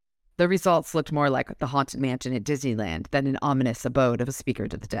 The results looked more like the Haunted Mansion at Disneyland than an ominous abode of a speaker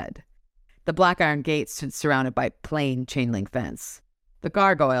to the dead. The black iron gates stood surrounded by plain chain-link fence. The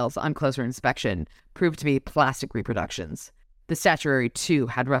gargoyles, on closer inspection, proved to be plastic reproductions. The statuary, too,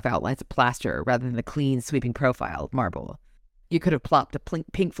 had rough outlines of plaster rather than the clean, sweeping profile of marble. You could have plopped a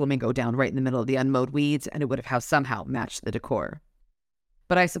pink flamingo down right in the middle of the unmowed weeds, and it would have somehow matched the decor.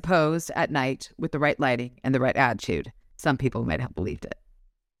 But I suppose, at night, with the right lighting and the right attitude, some people might have believed it.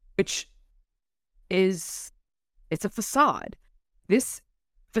 Which is... it's a facade. This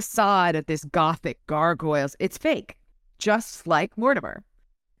facade of this Gothic gargoyles, it's fake. Just like Mortimer.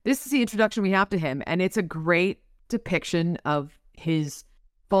 This is the introduction we have to him, and it's a great depiction of his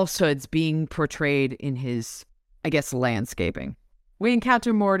falsehoods being portrayed in his, I guess, landscaping. We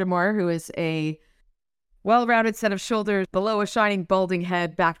encounter Mortimer, who is a well-rounded set of shoulders below a shining, balding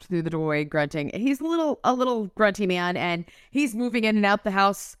head, backed through the doorway, grunting. He's a little grunty man, and he's moving in and out the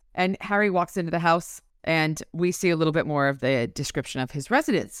house, and Harry walks into the house, and we see a little bit more of the description of his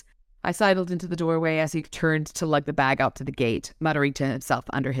residence. I sidled into the doorway as he turned to lug the bag out to the gate, muttering to himself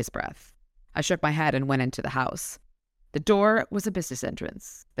under his breath. I shook my head and went into the house. The door was a business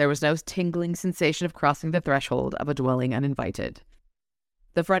entrance. There was no tingling sensation of crossing the threshold of a dwelling uninvited.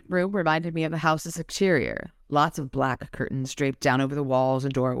 The front room reminded me of the house's exterior. Lots of black curtains draped down over the walls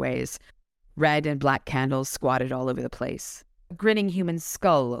and doorways. Red and black candles squatted all over the place. A grinning human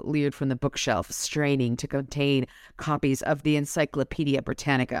skull leered from the bookshelf, straining to contain copies of the Encyclopedia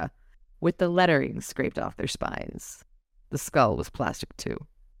Britannica, with the lettering scraped off their spines. The skull was plastic, too.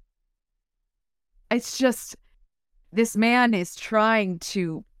 It's just, this man is trying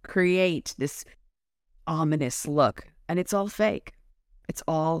to create this ominous look, and it's all fake. It's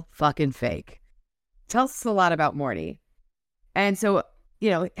all fucking fake. Tells us a lot about Morty. And so,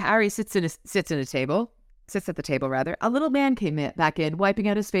 Harry sits at the table. A little man came back in, wiping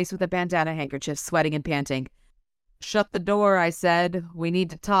out his face with a bandana handkerchief, sweating and panting. "Shut the door," I said. "We need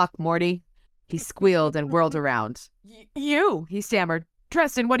to talk, Morty." He squealed and whirled around. You, he stammered.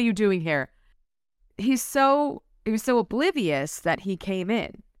 "Dresden, what are you doing here?" He was so oblivious that he came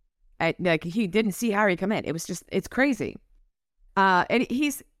in. He didn't see Harry come in. It's crazy. And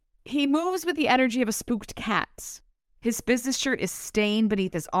he moves with the energy of a spooked cat. His business shirt is stained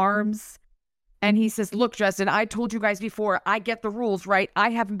beneath his arms. And he says, "Look, Dresden, I told you guys before, I get the rules, right?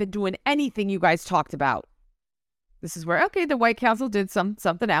 I haven't been doing anything you guys talked about." This is where, the White Council did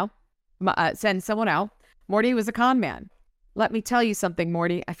something out. Send someone out. Morty was a con man. Let me tell you something,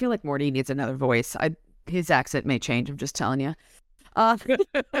 Morty. I feel like Morty needs another voice. His accent may change, I'm just telling you.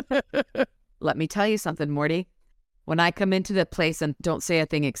 Let me tell you something, Morty. When I come into the place and don't say a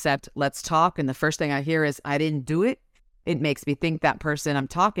thing except, "Let's talk," and the first thing I hear is, "I didn't do it," it makes me think that person I'm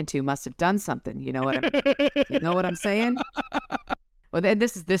talking to must have done something. You know what I'm saying? Well, then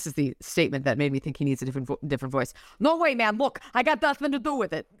this is the statement that made me think he needs a different voice. "No way, man. Look, I got nothing to do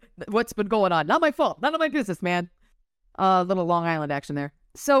with it. What's been going on? Not my fault. None of my business, man." Little Long Island action there.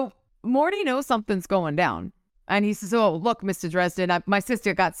 So Morty knows something's going down. And he says, "Oh, look, Mr. Dresden, my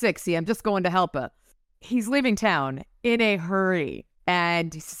sister got sick. See, I'm just going to help her." He's leaving town in a hurry.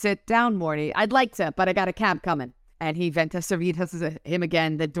 And he says, "Sit down, Morty. I'd like to, but I got a cab coming." And he ventas servitas him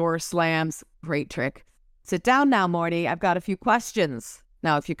again. The door slams. Great trick. "Sit down now, Morty. I've got a few questions.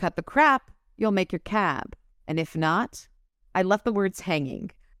 Now, if you cut the crap, you'll make your cab. And if not," I left the words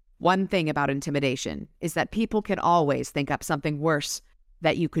hanging. One thing about intimidation is that people can always think up something worse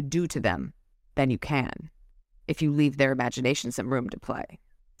that you could do to them than you can, if you leave their imagination some room to play.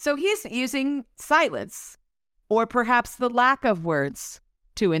 So he's using silence, or perhaps the lack of words,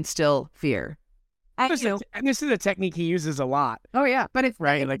 to instill fear. And this is a technique he uses a lot. Oh, yeah. But it's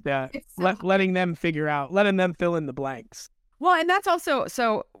right, like that. Letting them figure out, letting them fill in the blanks. Well, and that's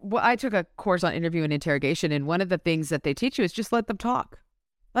also, I took a course on interview and interrogation, and one of the things that they teach you is just let them talk.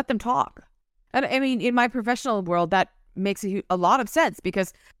 Let them talk. And I mean, in my professional world, that makes a lot of sense,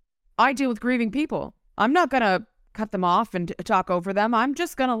 because I deal with grieving people. I'm not going to cut them off and talk over them. I'm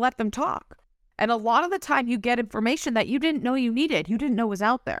just going to let them talk. And a lot of the time you get information that you didn't know you needed, you didn't know was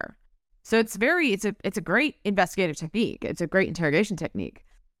out there. So it's a great investigative technique. It's a great interrogation technique.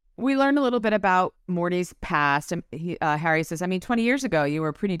 we learned a little bit about Morty's past. And Harry says, 20 years ago, you were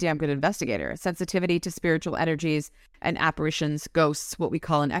a pretty damn good investigator. Sensitivity to spiritual energies and apparitions, ghosts, what we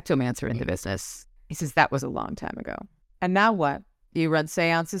call an ectomancer in the business. He says, that was a long time ago. And now what? You run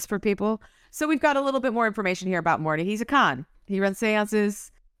seances for people? So we've got a little bit more information here about Morty. He's a con. He runs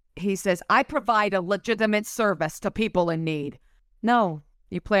seances. He says, I provide a legitimate service to people in need. No,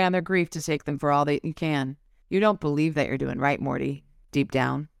 you play on their grief to take them for all that you can. You don't believe that you're doing right, Morty, deep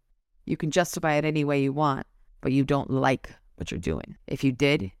down. You can justify it any way you want, but you don't like what you're doing. If you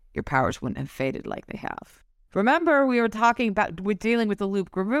did, your powers wouldn't have faded like they have. Remember, we're dealing with the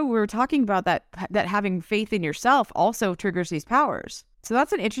loop Guru. We were talking about that having faith in yourself also triggers these powers. So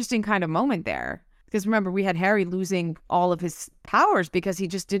that's an interesting kind of moment there. Because remember, we had Harry losing all of his powers because he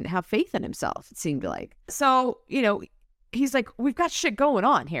just didn't have faith in himself, it seemed like. So, he's like, we've got shit going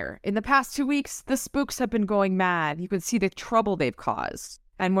on here. In the past 2 weeks, the spooks have been going mad. You can see the trouble they've caused.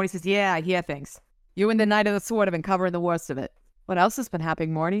 And Morty says, yeah, I hear things. You and the Knight of the Sword have been covering the worst of it. What else has been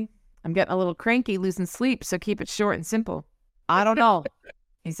happening, Morty? I'm getting a little cranky, losing sleep, so keep it short and simple. I don't know,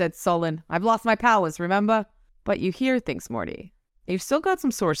 he said sullen. I've lost my powers, remember? But you hear things, Morty. You've still got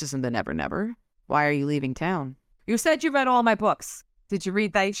some sources in the Never Never. Why are you leaving town? You said you read all my books. Did you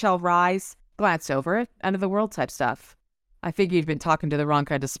read They Shall Rise? Glanced over it. End of the world type stuff. I figured you'd been talking to the wrong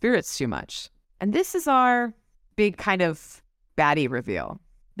kind of spirits too much. And this is our big kind of baddie reveal.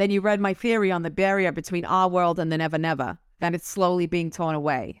 Then you read my theory on the barrier between our world and the Never Never. That it's slowly being torn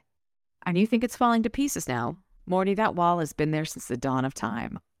away. And you think it's falling to pieces now. Morty, that wall has been there since the dawn of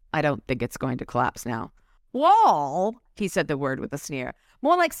time. I don't think it's going to collapse now. Wall? He said the word with a sneer.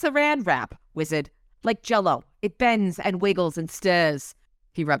 More like saran wrap, wizard. Like Jell-O. It bends and wiggles and stirs.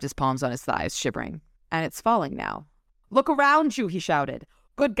 He rubbed his palms on his thighs, shivering. And it's falling now. Look around you, he shouted.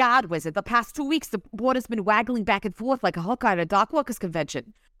 Good God, wizard. The past 2 weeks, the water's been waggling back and forth like a hook at a dockworkers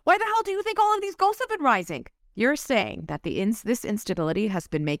convention. Why the hell do you think all of these ghosts have been rising? You're saying that this instability has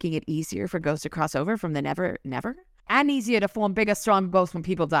been making it easier for ghosts to cross over from the Never Never? And easier to form bigger, strong ghosts when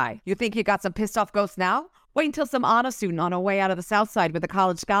people die. You think you got some pissed off ghosts now? Wait until some honor student on her way out of the South Side with a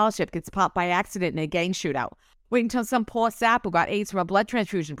college scholarship gets popped by accident in a gang shootout. Wait until some poor sap who got AIDS from a blood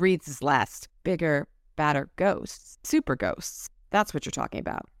transfusion breathes his last. Bigger, badder ghosts. Super ghosts. That's what you're talking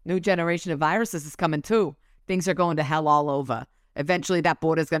about. New generation of viruses is coming too. Things are going to hell all over. Eventually that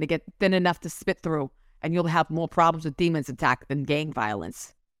border's going to get thin enough to spit through. And you'll have more problems with demons attack than gang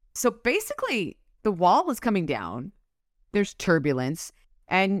violence. So basically, the wall is coming down. There's turbulence.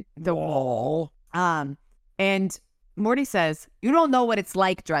 And the wall. And Morty says, you don't know what it's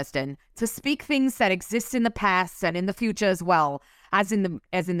like, Dresden, to speak things that exist in the past and in the future as well, as in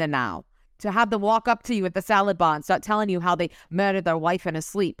the now. To have them walk up to you at the salad bar and start telling you how they murdered their wife in her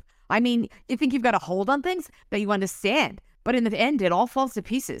sleep. I mean, you think you've got a hold on things that you understand. But in the end, it all falls to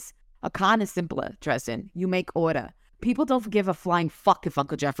pieces. A con is simpler, Dresden. You make order. People don't forgive a flying fuck if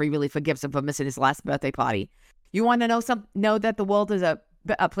Uncle Jeffrey really forgives him for missing his last birthday party. You want to know that the world is a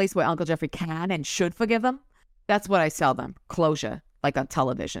place where Uncle Jeffrey can and should forgive him? That's what I sell them. Closure, like on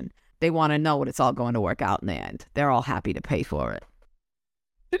television. They want to know what it's all going to work out in the end. They're all happy to pay for it.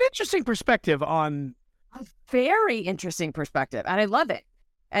 An interesting perspective on... A very interesting perspective, and I love it.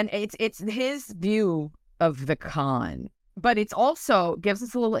 And it's his view of the con. But it's also gives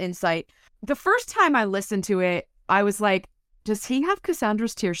us a little insight. The first time I listened to it, I was like, does he have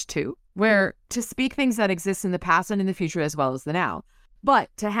Cassandra's tears too? Where to speak things that exist in the past and in the future as well as the now. But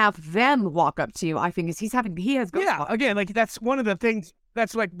to have them walk up to you, I think he has ghost walk. Again, like that's one of the things,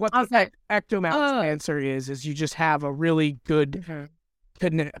 that's like what the ectomount's answer is you just have a really good,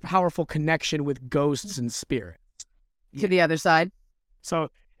 powerful connection with ghosts and spirits. To the other side. So...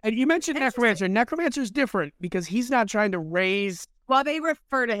 And you mentioned Necromancer. Necromancer's different because he's not trying to raise... Well, they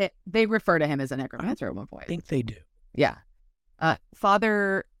refer to him as a Necromancer at one point. I think they do. Yeah.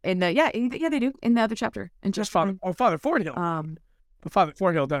 Father in the... Yeah, they do. In the other chapter. And just Father... Oh, Father Fordhill. But Father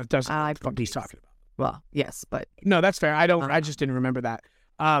Fordhill doesn't know what he's talking about. Well, yes, but... No, that's fair. I just didn't remember that.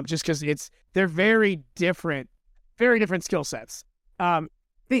 Just because they're very different skill sets. No,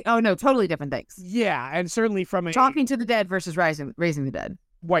 totally different things. Yeah, and certainly from a... Talking to the dead versus raising the dead.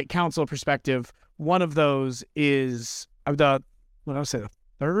 White Council perspective, one of those is the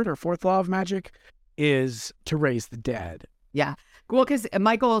third or fourth law of magic is to raise the dead. Yeah. Well, because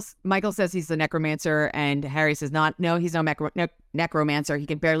Michael says he's the necromancer, and Harry says no, he's no necromancer. He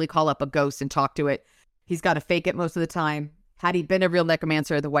can barely call up a ghost and talk to it. He's got to fake it most of the time. Had he been a real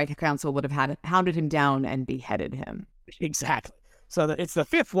necromancer, the White Council would have hounded him down and beheaded him. Exactly. So it's the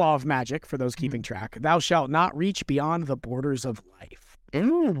fifth law of magic, for those keeping track. Thou shalt not reach beyond the borders of life.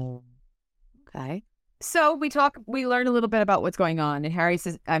 Ooh. Okay. So we learn a little bit about what's going on.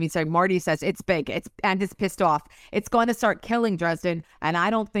 And Marty says, it's big. And is pissed off. It's going to start killing Dresden. And I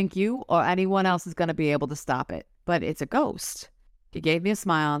don't think you or anyone else is going to be able to stop it. But it's a ghost. He gave me a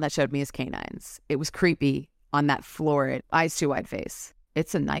smile that showed me his canines. It was creepy on that florid, eyes too wide face.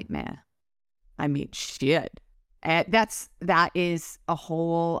 It's a nightmare. I mean, shit. And that is a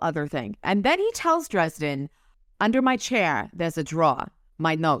whole other thing. And then he tells Dresden, under my chair, there's a drawer.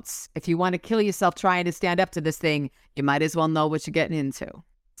 My notes. If you want to kill yourself trying to stand up to this thing, you might as well know what you're getting into.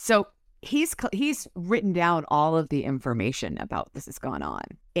 So he's written down all of the information about this is going on.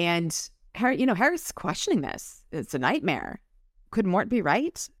 And Harry's questioning this. It's a nightmare. Could Mort be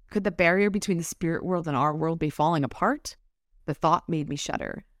right? Could the barrier between the spirit world and our world be falling apart? The thought made me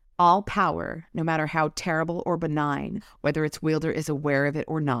shudder. All power, no matter how terrible or benign, whether its wielder is aware of it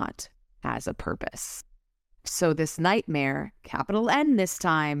or not, has a purpose. So this nightmare, capital N this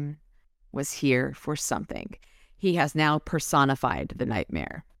time, was here for something. He has now personified the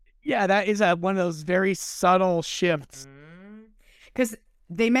nightmare. Yeah, that is one of those very subtle shifts. Because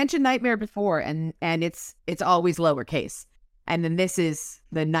they mentioned nightmare before, and it's always lowercase. And then this is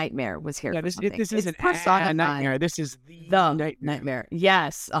the nightmare was here. Yeah, this isn't a nightmare. This is the nightmare.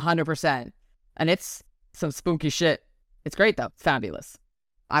 Yes, 100%. And it's some spooky shit. It's great though. Fabulous.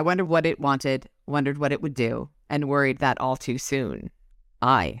 I wondered what it wanted, wondered what it would do, and worried that all too soon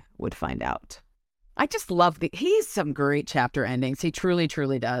I would find out. I just love he's some great chapter endings. He truly,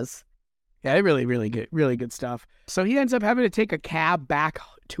 truly does. Yeah, really, really good stuff. So he ends up having to take a cab back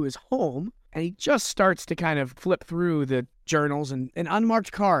to his home, and he just starts to kind of flip through the journals, and an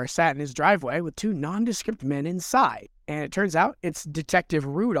unmarked car sat in his driveway with two nondescript men inside. And it turns out it's Detective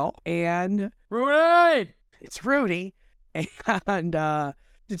Rudolph and Rudy! It's Rudy and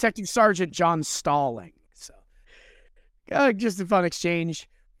Detective Sergeant John Stalling. So just a fun exchange.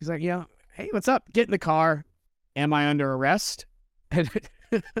 He's like, hey, what's up? Get in the car. Am I under arrest? And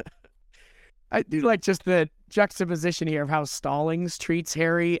I do like just the juxtaposition here of how Stallings treats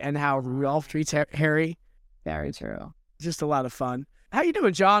Harry and how Rudolph treats Harry. Very true. Just a lot of fun. How you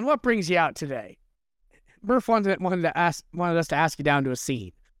doing, John? What brings you out today? Murph wanted us to ask you down to a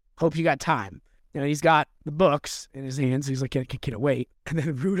scene. Hope you got time. He's got the books in his hands. He's like, can it wait? And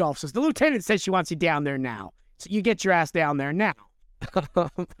then Rudolph says, the lieutenant says she wants you down there now. So you get your ass down there now.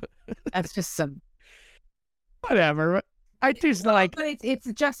 That's just some... Whatever. I just like... But it's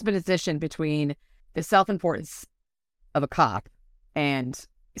a juxtaposition between the self-importance of a cop and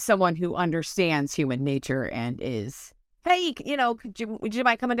someone who understands human nature and is, hey, would you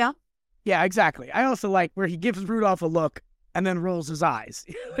mind coming down? Yeah, exactly. I also like where he gives Rudolph a look and then rolls his eyes.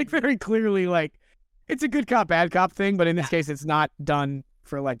 Like very clearly, like, it's a good cop, bad cop thing, but in this case, it's not done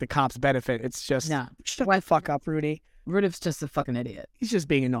for like the cop's benefit. It's just, shut the fuck up, Rudy. Rudolph's just a fucking idiot. He's just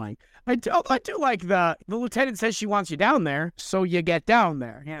being annoying. I do like the lieutenant says she wants you down there, so you get down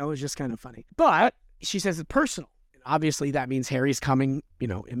there. It was just kind of funny. But she says it's personal. Obviously, that means Harry's coming,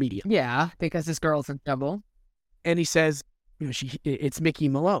 immediately. Yeah, because this girl's in trouble. And he says, it's Mickey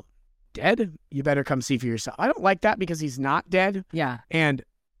Malone. Dead? You better come see for yourself. I don't like that because he's not dead. Yeah. And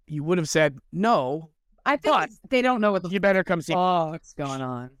you would have said no. I think they don't know what you better come see. What's going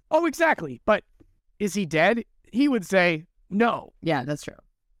on? Oh, exactly. But is he dead? He would say no. Yeah, that's true.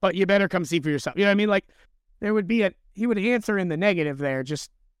 But you better come see for yourself. You know what I mean? Like there would be he would answer in the negative there just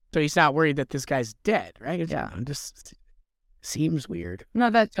so he's not worried that this guy's dead, right? Yeah. It just seems weird.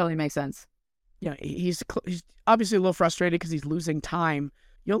 No, that totally makes sense. Yeah, he's obviously a little frustrated because he's losing time.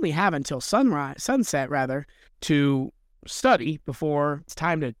 You only have until sunset, to study before it's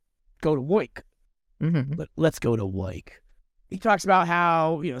time to go to Woik. Mm-hmm. Let's go to Woik. He talks about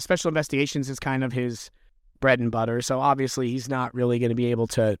how, special investigations is kind of his bread and butter. So obviously he's not really going to be able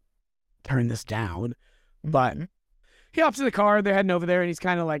to turn this down. Mm-hmm. But he hops in the car. They're heading over there and he's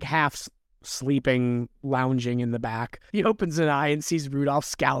kind of like half sleeping, lounging in the back. He opens an eye and sees Rudolph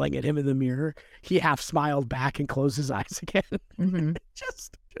scowling at him in the mirror. He half smiled back and closed his eyes again. Mm-hmm.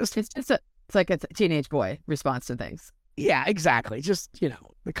 It's like a teenage boy response to things. Yeah, exactly. Just,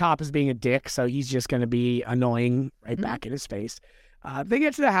 the cop is being a dick, so he's just going to be annoying right back in his face. They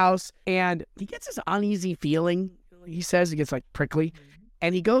get to the house and he gets this uneasy feeling. He says he gets like prickly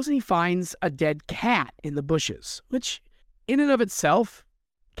and he goes and he finds a dead cat in the bushes, which in and of itself,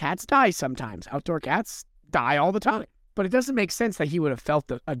 cats die sometimes. Outdoor cats die all the time. But it doesn't make sense that he would have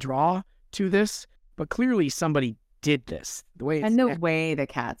felt a draw to this. But clearly somebody did this. The way way the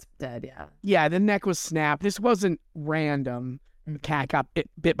cat's dead, yeah. Yeah, the neck was snapped. This wasn't random. The cat got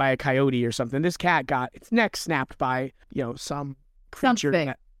bit by a coyote or something. This cat got its neck snapped by, some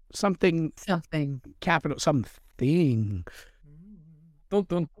creature. Something. Something. Capital. Something. Dun,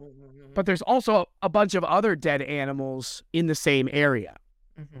 dun. But there's also a bunch of other dead animals in the same area,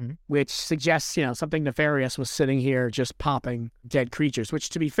 which suggests, something nefarious was sitting here just popping dead creatures, which,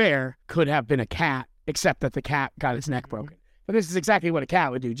 to be fair, could have been a cat, except that the cat got its neck broken. But this is exactly what a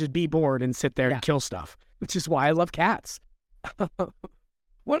cat would do, just be bored and sit there and kill stuff, which is why I love cats.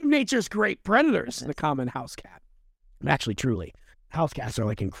 One of nature's great predators, the common house cat. Actually, truly, house cats are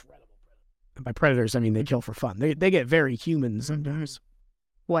like incredible. And by predators, I mean they kill for fun. They get very human sometimes.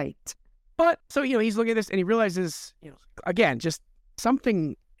 White. But, so, he's looking at this and he realizes, again, just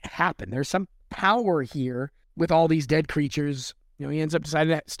something happened. There's some power here with all these dead creatures. He ends up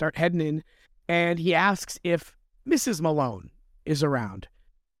deciding to start heading in, and he asks if Mrs. Malone is around.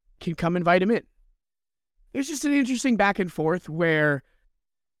 Can come invite him in. There's just an interesting back and forth where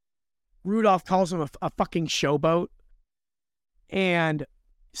Rudolph calls him a fucking showboat, and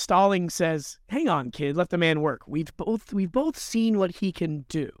Stallings says, "Hang on, kid, let the man work. We've both seen what he can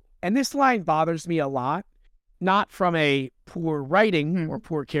do." And this line bothers me a lot, not from a poor writing or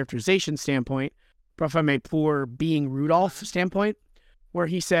poor characterization standpoint, but from a poor being Rudolph standpoint, where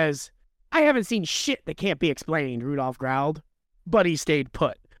he says, "I haven't seen shit that can't be explained," Rudolph growled, but he stayed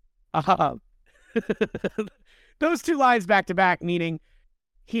put. Those two lines back to back, meaning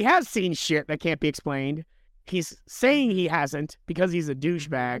he has seen shit that can't be explained. He's saying he hasn't because he's a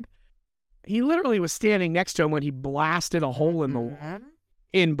douchebag. He literally was standing next to him when he blasted a hole in the wall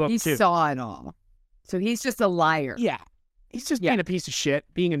in book 2. He saw it all. So he's just a liar. Yeah. He's just being a piece of shit,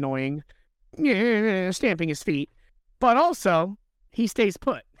 being annoying, stamping his feet. But also, he stays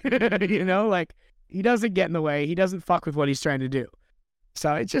put. He doesn't get in the way. He doesn't fuck with what he's trying to do.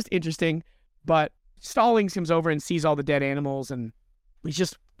 So it's just interesting. But Stallings comes over and sees all the dead animals, and he's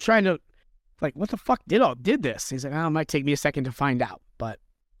just trying to, what the fuck did this? He's like, it might take me a second to find out, but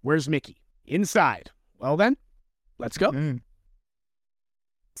where's Mickey? Inside. Well then, let's go.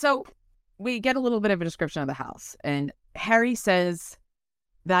 So we get a little bit of a description of the house, and Harry says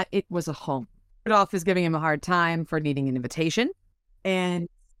that it was a home. Rudolph is giving him a hard time for needing an invitation, and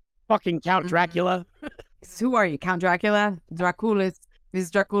fucking Count Dracula. Who are you, Count Dracula? Is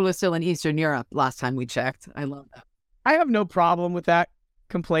Dracula still in Eastern Europe? Last time we checked. I love that. I have no problem with that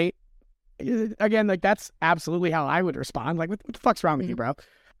complaint. Again, that's absolutely how I would respond. What the fuck's wrong with you, bro?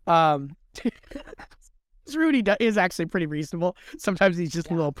 Rudy is actually pretty reasonable. Sometimes he's just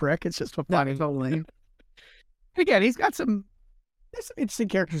a little prick. It's just funny. Totally. Again, there's some interesting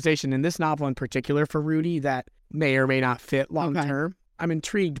characterization in this novel in particular for Rudy that may or may not fit long term. I'm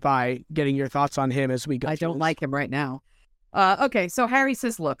intrigued by getting your thoughts on him as we go. I don't like him right now. Okay, so Harry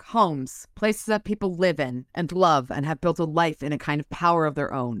says, look, homes, places that people live in and love and have built a life in a kind of power of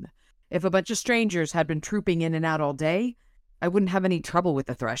their own. If a bunch of strangers had been trooping in and out all day, I wouldn't have any trouble with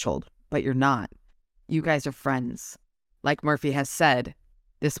the threshold, but you're not. You guys are friends. Like Murphy has said,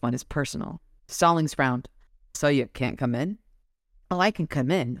 this one is personal. Stallings frowned. So you can't come in? Well, I can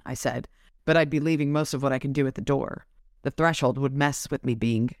come in, I said, but I'd be leaving most of what I can do at the door. The threshold would mess with me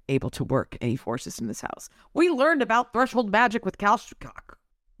being able to work any forces in this house. We learned about threshold magic with Kalshikok,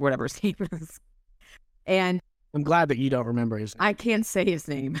 whatever his name is. And I'm glad that you don't remember his name. I can't say his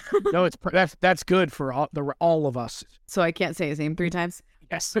name. No, that's good for all of us. So I can't say his name 3 times?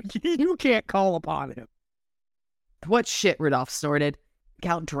 Yes, you can't call upon him. What shit, Rudolph snorted.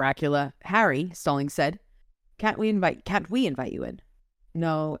 Count Dracula. Harry, Stallings said, can't we invite you in?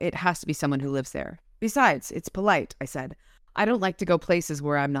 No, it has to be someone who lives there. Besides, it's polite, I said. I don't like to go places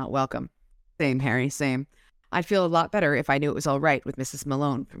where I'm not welcome. Same, Harry, same. I'd feel a lot better if I knew it was all right with Mrs.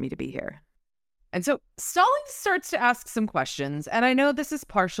 Malone for me to be here. And so Stallings starts to ask some questions, and I know this is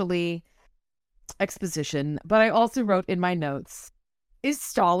partially exposition, but I also wrote in my notes, is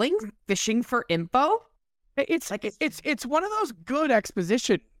Stallings fishing for info? It's one of those good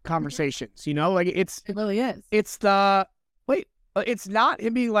exposition conversations, It really is. It's it's not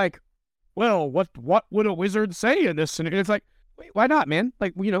him being like, well, what would a wizard say in this scenario? It's like, wait, why not, man?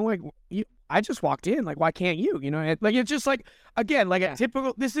 I just walked in. Why can't you? It's just again, a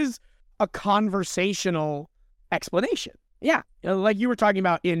typical. This is a conversational explanation. Yeah, like you were talking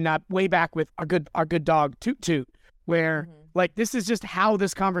about in way back with our good dog Toot Toot, where this is just how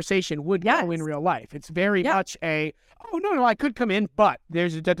this conversation would go in real life. It's very much a, oh no, I could come in, but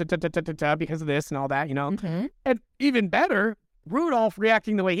there's a because of this and all that, And even better, Rudolph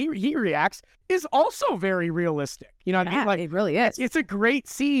reacting the way he reacts is also very realistic. You know what I mean? It really is. It's a great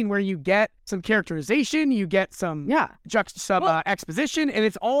scene where you get some characterization, you get some exposition, and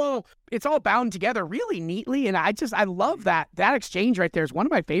it's all bound together really neatly. And I love that exchange right there is one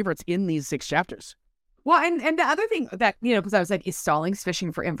of my favorites in these 6 chapters. Well, and the other thing that, because I was like, is Stallings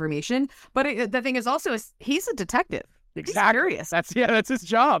fishing for information? But the thing is also, he's a detective. Exactly. Curious. That's his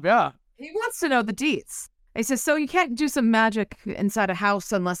job. Yeah. He wants to know the deets. He says, so you can't do some magic inside a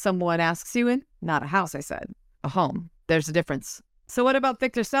house unless someone asks you in? Not a house, I said. A home. There's a difference. So what about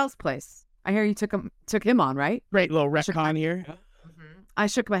Victor Sell's place? I hear you took him on, right? Great little retcon here. I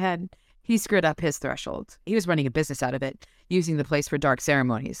shook my head. He screwed up his threshold. He was running a business out of it, using the place for dark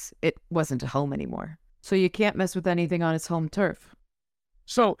ceremonies. It wasn't a home anymore. So you can't mess with anything on its home turf.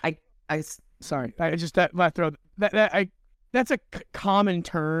 So Sorry. I just that's a common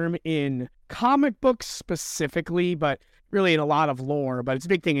term in comic books specifically, but really in a lot of lore. But it's a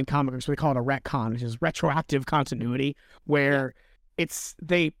big thing in comic books. We call it a retcon, which is retroactive continuity, where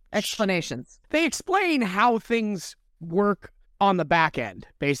explanations. They explain how things work on the back end,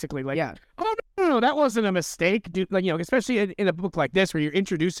 basically. Like, oh no, that wasn't a mistake. Like, especially in a book like this where you're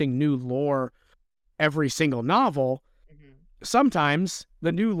introducing new lore every single novel. Sometimes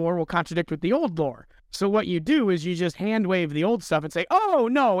the new lore will contradict with the old lore. So what you do is you just hand wave the old stuff and say, oh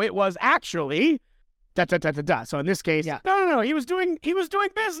no, it was actually da da da da da. So in this case, no, he was doing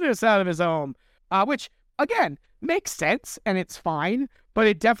business out of his home, which again makes sense and it's fine, but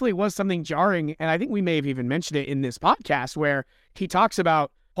it definitely was something jarring. And I think we may have even mentioned it in this podcast where he talks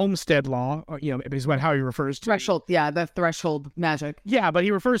about homestead law, or, is how he refers to threshold. Yeah, the threshold magic. Yeah, but he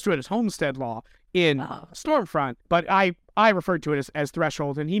refers to it as homestead law in Stormfront. But I referred to it as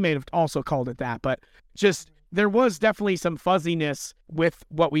threshold, and he may have also called it that. But just there was definitely some fuzziness with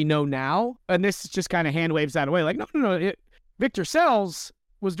what we know now, and this just kind of hand waves that away. Like, no, Victor Sells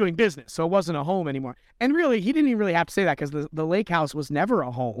was doing business, so it wasn't a home anymore. And really, he didn't even really have to say that because the lake house was never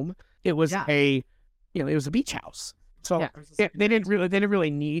a home. It was it was a beach house. So they didn't really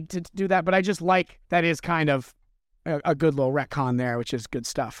need to do that. But I just like that is kind of a good little retcon there, which is good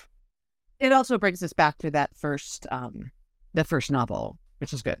stuff. It also brings us back to that first novel,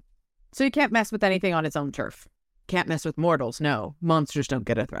 which is good. So you can't mess with anything on its own turf. Can't mess with mortals. No, monsters don't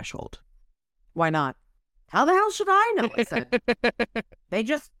get a threshold. Why not? How the hell should I know? I said. They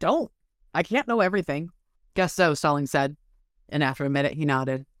just don't. I can't know everything. Guess so, Stalling said. And after a minute, he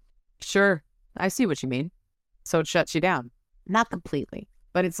nodded. Sure, I see what you mean. So it shuts you down. Not completely,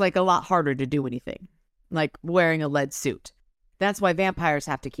 but it's like a lot harder to do anything. Like wearing a lead suit. That's why vampires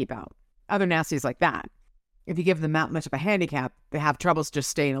have to keep out. Other nasties like that. If you give them that much of a handicap, they have troubles just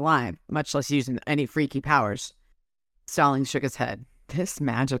staying alive, much less using any freaky powers. Stallings shook his head. This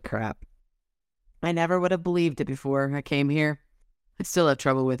magic crap. I never would have believed it before I came here. I still have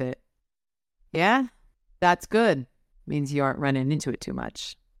trouble with it. Yeah? That's good. Means you aren't running into it too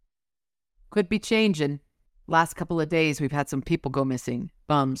much. Could be changing. Last couple of days, we've had some people go missing.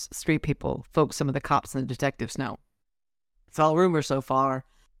 Bums, street people, folks some of the cops and the detectives know. It's all rumor so far.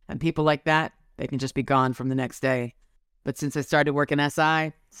 And people like that, they can just be gone from the next day. But since I started working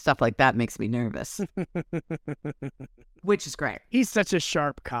SI, stuff like that makes me nervous. Which is great. He's such a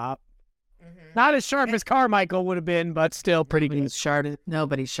sharp cop. Not as sharp as Carmichael would have been, but still pretty good.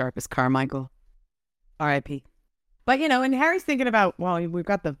 Nobody's sharp as Carmichael. R.I.P. But, and Harry's thinking about, well, we've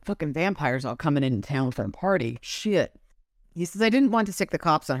got the fucking vampires all coming in town for a party. Shit. He says, I didn't want to stick the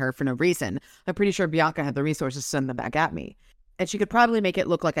cops on her for no reason. I'm pretty sure Bianca had the resources to send them back at me. And she could probably make it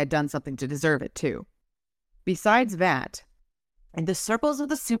look like I'd done something to deserve it, too. Besides that, in the circles of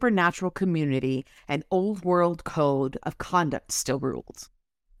the supernatural community, an old world code of conduct still rules.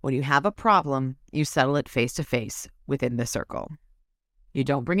 When you have a problem, you settle it face to face within the circle. You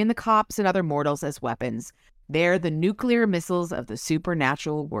don't bring in the cops and other mortals as weapons. They're the nuclear missiles of the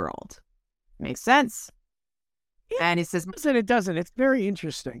supernatural world. Makes sense. Yeah, and he says... It doesn't. It's very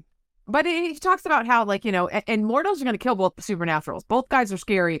interesting. But he talks about how, and mortals are going to kill both the supernaturals. Both guys are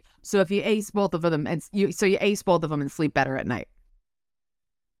scary, so if you ace both of them, you ace both of them and sleep better at night.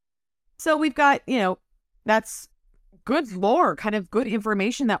 So we've got, that's good lore, kind of good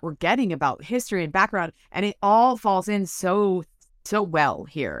information that we're getting about history and background, and it all falls in so well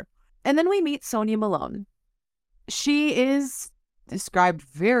here. And then we meet Sonia Malone. She is described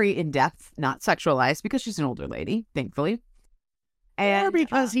very in-depth, not sexualized, because she's an older lady, thankfully. And or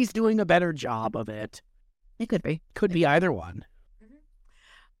because he's doing a better job of it. It could be. Could be either one.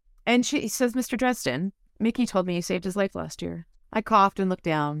 And she says, Mr. Dresden, Mickey told me you saved his life last year. I coughed and looked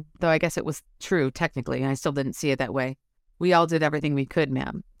down, though I guess it was true, technically, and I still didn't see it that way. We all did everything we could,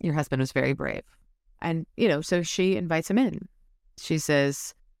 ma'am. Your husband was very brave. And, so she invites him in. She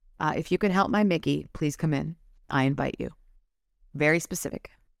says, if you can help my Mickey, please come in. I invite you. Very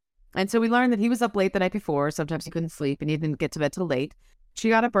specific. And so we learned that he was up late the night before. Sometimes he couldn't sleep and he didn't get to bed till late. She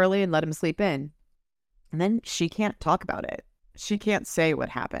got up early and let him sleep in. And then she can't talk about it. She can't say what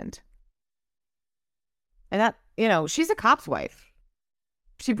happened. And that, she's a cop's wife.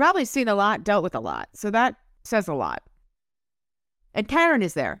 She'd probably seen a lot, dealt with a lot. So that says a lot. And Karen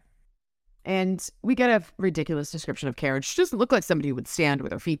is there. And we get a ridiculous description of Karen. She doesn't look like somebody who would stand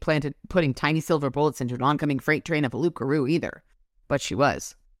with her feet planted, putting tiny silver bullets into an oncoming freight train of a Luke-Garou either. But she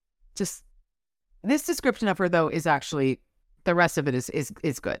was. Just, this description of her, though, is actually, the rest of it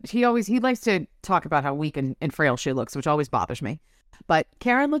is good. He likes to talk about how weak and frail she looks, which always bothers me. But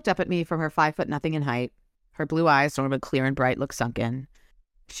Karen looked up at me from her 5'0" in height. Her blue eyes, normally clear and bright, looked sunken.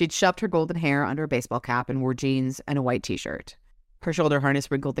 She'd shoved her golden hair under a baseball cap and wore jeans and a white t-shirt. Her shoulder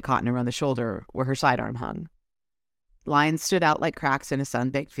harness wrinkled the cotton around the shoulder where her sidearm hung. Lines stood out like cracks in a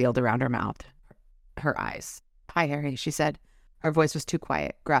sun-baked field around her mouth. Her eyes. "Hi, Harry," she said. Her voice was too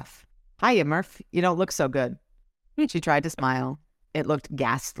quiet, gruff. "Hiya, Murph. You don't look so good." She tried to smile. It looked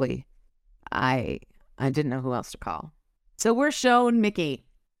ghastly. I didn't know who else to call. So we're shown Mickey.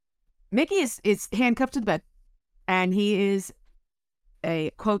 Mickey is handcuffed to the bed, and he is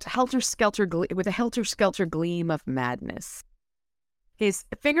a, quote, helter-skelter with a helter-skelter gleam of madness. His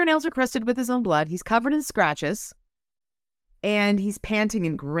fingernails are crusted with his own blood. He's covered in scratches, and he's panting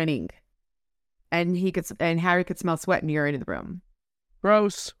and grinning. And Harry could smell sweat and urine in the room.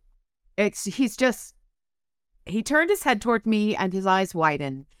 Gross. He turned his head toward me, and his eyes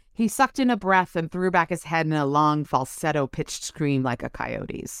widened. He sucked in a breath and threw back his head in a long falsetto-pitched scream like a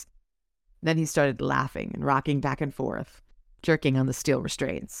coyote's. Then he started laughing and rocking back and forth, jerking on the steel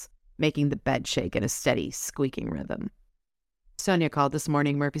restraints, making the bed shake in a steady, squeaking rhythm. "Sonia called this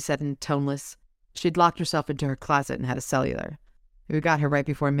morning," Murphy said in toneless. She'd locked herself into her closet and had a cellular. We got her right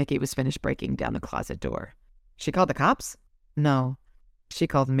before Mickey was finished breaking down the closet door. "She called the cops?" "No. She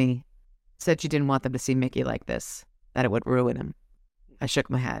called me. Said she didn't want them to see Mickey like this, that it would ruin him." I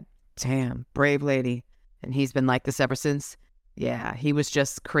shook my head. "Damn, brave lady. And he's been like this ever since?" "Yeah, he was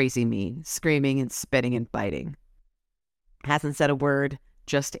just crazy mean, screaming and spitting and biting. Hasn't said a word,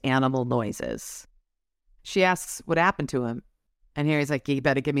 just animal noises." She asks what happened to him. And Harry's like, "You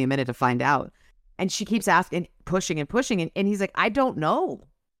better give me a minute to find out." And she keeps asking, pushing and pushing. And he's like, "I don't know."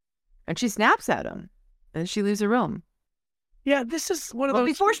 And she snaps at him. And she leaves the room. Yeah, this is one of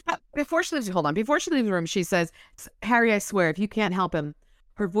those... Before she leaves the room, she says, "Harry, I swear, if you can't help him."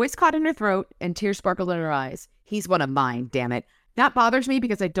 Her voice caught in her throat and tears sparkled in her eyes. "He's one of mine, damn it." That bothers me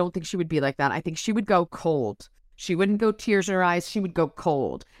because I don't think she would be like that. I think she would go cold. She wouldn't go tears in her eyes. She would go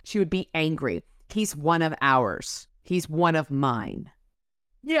cold. She would be angry. "He's one of ours. He's one of mine."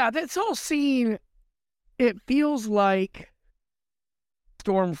 Yeah, that's all scene. It feels like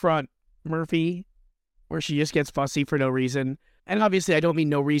Stormfront Murphy, where she just gets fussy for no reason. And obviously, I don't mean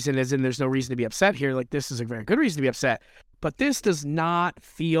no reason as in there's no reason to be upset here. Like, this is a very good reason to be upset. But this does not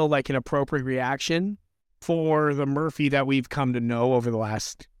feel like an appropriate reaction for the Murphy that we've come to know over the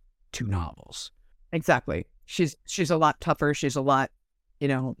last 2 novels. Exactly. She's a lot tougher. She's a lot,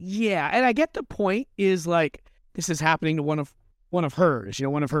 Yeah, and I get the point is like this is happening to one of hers,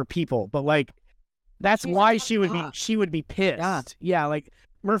 one of her people. But like that's why she would be pissed. Yeah, like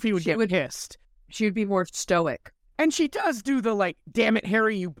Murphy would get pissed. She would be more stoic. And she does do the like, "Damn it,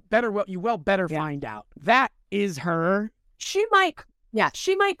 Harry, you better find out." That is her. She might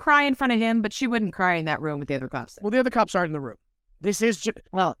cry in front of him, but she wouldn't cry in that room with the other cops. Well, the other cops aren't in the room. This is just...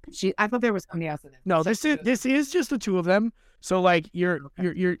 I thought there was somebody else in there. No, this is just the 2 of them. So like your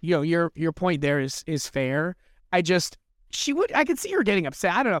point there is fair. I could see her getting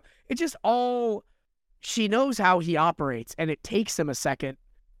upset. I don't know. It just she knows how he operates, and it takes him a second.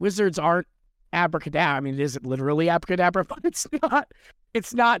 Wizards aren't abracadabra. I mean, it isn't literally abracadabra, but it's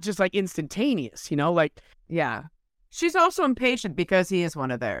not just like instantaneous, like... Yeah. She's also impatient because he is one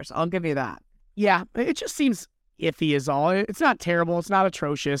of theirs. I'll give you that. Yeah, it just seems iffy is all. It's not terrible. It's not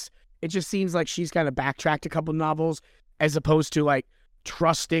atrocious. It just seems like she's kind of backtracked a couple novels as opposed to like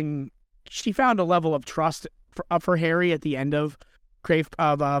trusting. She found a level of trust for Harry at the end of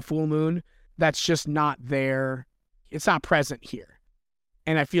Full Moon that's just not there. It's not present here.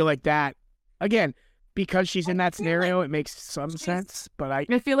 And I feel like that, again, because she's in that scenario, it makes some sense. But I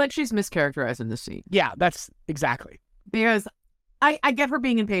feel like she's mischaracterized in this scene. Yeah, that's exactly. Because I get her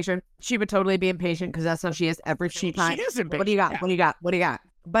being impatient. She would totally be impatient because that's how she is every time. She is impatient. What do you got? Yeah. What do you got?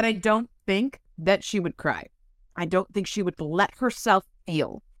 But I don't think that she would cry. I don't think she would let herself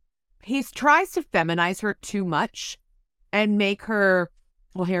feel. He tries to feminize her too much and make her,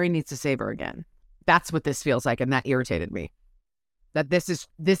 well, Harry needs to save her again. That's what this feels like, and that irritated me. That this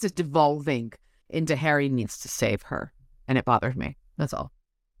is devolving into Harry needs to save her, and it bothered me. That's all.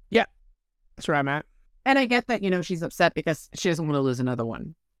 Yeah, that's where I'm at. And I get that, she's upset because she doesn't want to lose another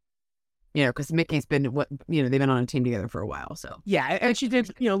one. Because Mickey's been, they've been on a team together for a while, so. Yeah, and she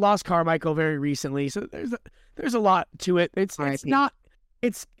did, lost Carmichael very recently, so there's a lot to it. It's not,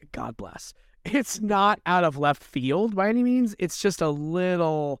 God bless. it's not out of left field by any means. It's just a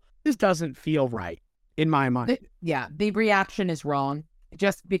little, this doesn't feel right in my mind. The reaction is wrong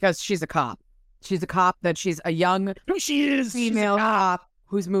just because she's a cop. She's a cop, that she's a young female cop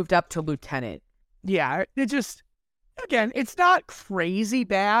who's moved up to lieutenant. Yeah, it just, again, it's not crazy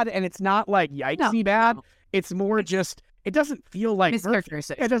bad, and it's not like yikesy bad. No. It's more just, it doesn't feel like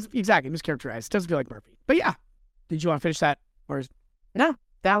mischaracterized. It doesn't, exactly, mischaracterized. It doesn't feel like Murphy. But yeah, did you want to finish that? Or No,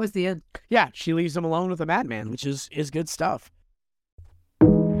 that was the end. yeah, she leaves him alone with a madman, which is good stuff.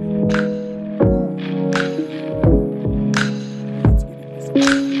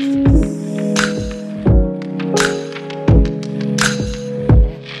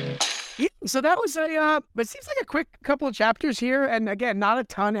 So that was but it seems like a quick couple of chapters here. And again, not a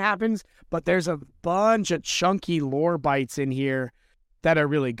ton happens, but there's a bunch of chunky lore bites in here that are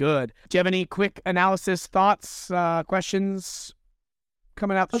really good. Do you have any quick analysis, thoughts, questions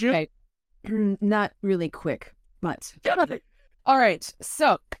coming out the chute? Okay. Not really quick, but. All right.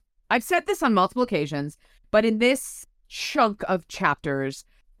 So I've said this on multiple occasions, but in this chunk of chapters,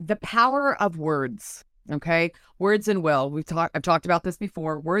 the power of words. Okay, words and will. I've talked about this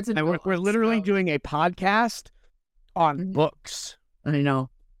before. Words and will. We're literally doing a podcast on books. I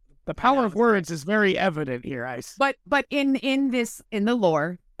know the power of words is very evident here, Ice. But in the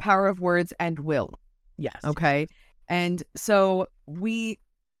lore, power of words and will. Yes. Okay, and so the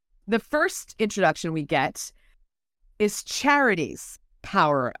first introduction we get is Charity's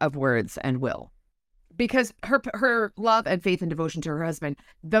power of words and will. Because her love and faith and devotion to her husband,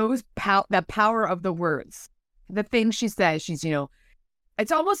 that power of the words, the things she says, she's,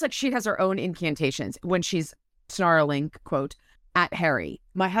 it's almost like she has her own incantations when she's snarling, quote, at Harry.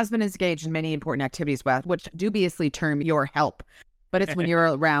 My husband is engaged in many important activities, which dubiously term your help. But it's when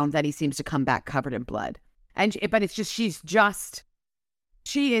you're around that he seems to come back covered in blood. But it's just, it's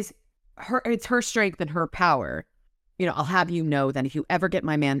her strength and her power. I'll have you know that if you ever get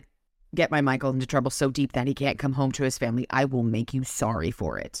my Michael into trouble so deep that he can't come home to his family, I will make you sorry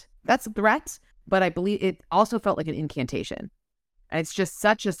for it. That's a threat, but I believe it also felt like an incantation. And it's just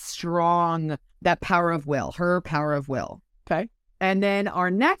such a strong, that power of will, her power of will. Okay. And then our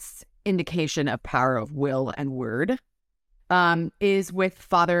next indication of power of will and word is with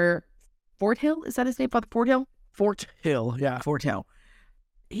Father Forthill. Is that his name? Father Forthill? Forthill, yeah. Forthill.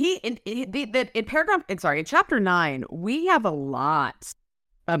 In chapter 9, we have a lot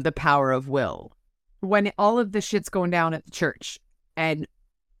of the power of will when all of the shit's going down at the church and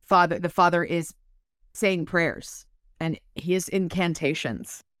the father is saying prayers and his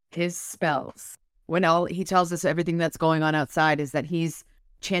incantations, his spells. When he tells us everything that's going on outside is that he's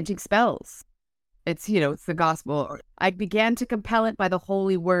chanting spells. It's the gospel. I began to compel it by the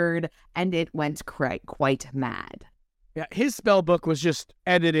holy word, and it went quite mad. Yeah, his spell book was just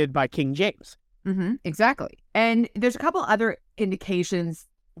edited by King James. Mm-hmm, exactly. And there's a couple other indications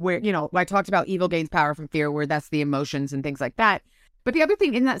where, I talked about evil gains power from fear, where that's the emotions and things like that. But the other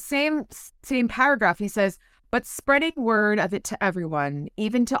thing in that same paragraph, he says, but spreading word of it to everyone,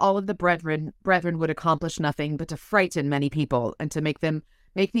 even to all of the brethren would accomplish nothing but to frighten many people and to make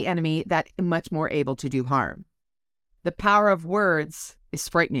the enemy that much more able to do harm. The power of words is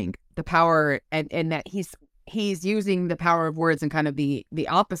frightening. The power and that he's using the power of words in kind of the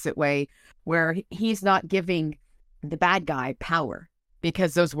opposite way, where he's not giving the bad guy power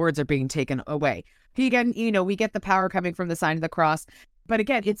because those words are being taken away. We get the power coming from the sign of the cross, but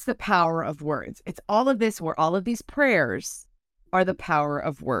again, it's the power of words. It's all of this, where all of these prayers are the power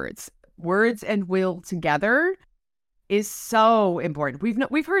of words. Words and will together is so important.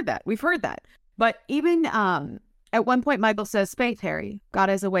 We've heard that. But even at one point, Michael says, "Faith, Harry, God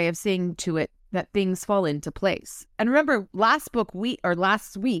has a way of seeing to it that things fall into place." And remember,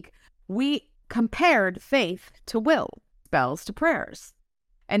 last week, we compared faith to will, spells to prayers.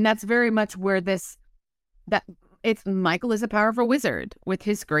 And that's very much where Michael is a powerful wizard with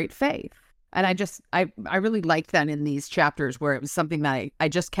his great faith. And I really liked that in these chapters, where it was something that I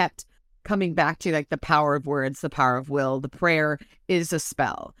just kept coming back to, like the power of words, the power of will. The prayer is a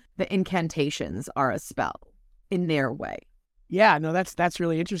spell. The incantations are a spell in their way. Yeah, no, that's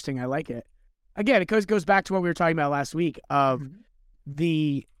really interesting. I like it. Again, it goes back to what we were talking about last week of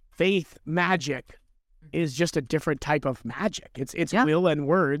the faith magic is just a different type of magic. It's will and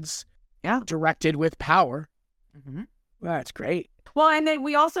words directed with power. Mm-hmm. Well, that's great. Well, and then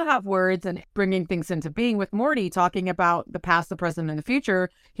we also have words and bringing things into being with Morty talking about the past, the present, and the future,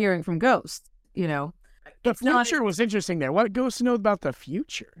 hearing from ghosts, The future was interesting there. What ghosts know about the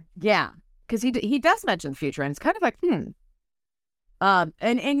future? Yeah, because he does mention the future, and it's kind of like,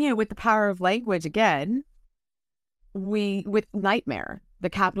 and with the power of language again, with Nightmare, the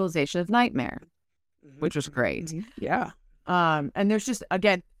capitalization of nightmare, which was great. Mm-hmm. Yeah. And there's just,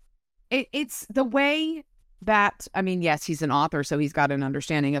 again, it's the way that, I mean, yes, he's an author, so he's got an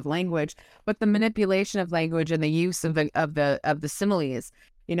understanding of language, but the manipulation of language and the use of the similes.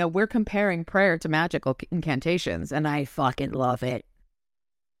 You know, we're comparing prayer to magical incantations, and I fucking love it.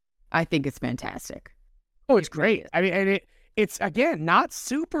 I think it's fantastic. Oh, it's great. I mean, and it's again not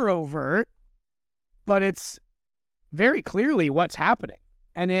super overt, but it's very clearly what's happening,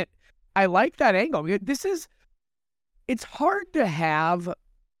 and I like that angle. It's hard to have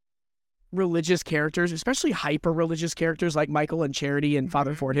religious characters, especially hyper-religious characters like Michael and Charity and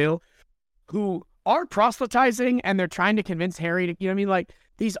Father Forthill, who are proselytizing and they're trying to convince Harry to, you know what I mean? Like,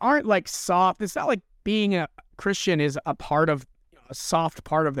 these aren't like soft. It's not like being a Christian is a part of, a soft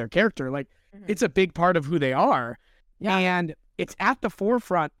part of their character. Like, it's a big part of who they are. Yeah. And it's at the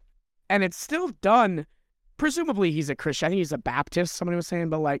forefront, and it's still done. Presumably he's a Christian. I think he's a Baptist, somebody was saying,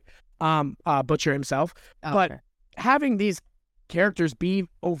 but like, Butcher himself. Oh, but okay. Having these characters be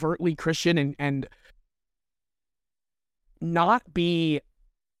overtly Christian and not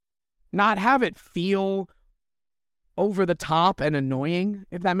have it feel over the top and annoying,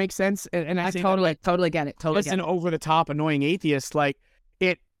 if that makes sense. And I totally get it. Totally as an over the top annoying atheist, like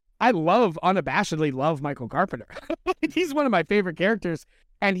it. I unabashedly love Michael Carpenter. He's one of my favorite characters,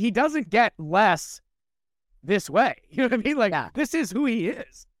 and he doesn't get less this way. You know what I mean? Like, This is who he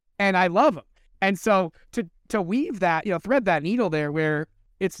is, and I love him. And so to weave that, you know, thread that needle there where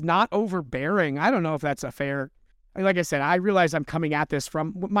it's not overbearing. I don't know if that's a fair. Like I said, I realize I'm coming at this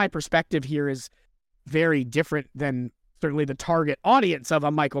from my perspective here is very different than certainly the target audience of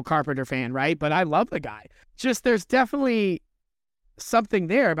a Michael Carpenter fan, right? But I love the guy. Just there's definitely something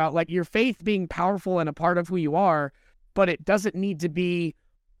there about like your faith being powerful and a part of who you are, but it doesn't need to be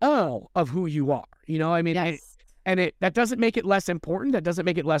all of who you are. You know, I mean, yes. That doesn't make it less important. That doesn't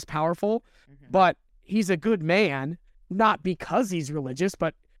make it less powerful. But he's a good man, not because he's religious,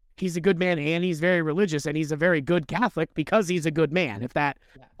 but he's a good man and he's very religious, and he's a very good Catholic because he's a good man. If that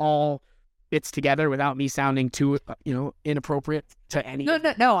all fits together without me sounding too, inappropriate to any.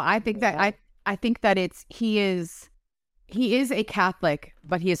 No. I think that I think that he is a Catholic,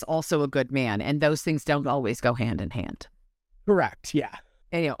 but he is also a good man, and those things don't always go hand in hand. Correct. Yeah.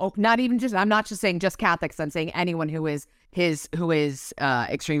 And, I'm not just saying just Catholics. I'm saying anyone who is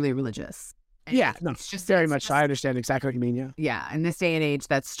extremely religious. And it's just very much. I understand exactly what you mean. Yeah. Yeah. In this day and age,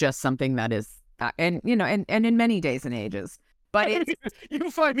 that's just something that is, and in many days and ages. But you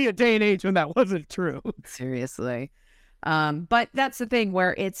can find me a day and age when that wasn't true. Seriously. But that's the thing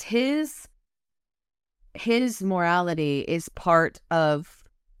where it's his morality is part of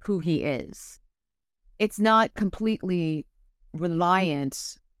who he is. It's not completely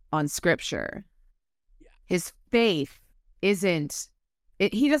reliant on scripture. Yeah. His faith isn't.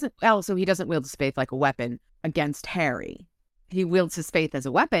 He doesn't wield his faith like a weapon against Harry. He wields his faith as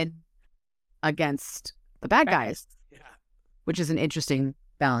a weapon against the bad guys. Yeah. Which is an interesting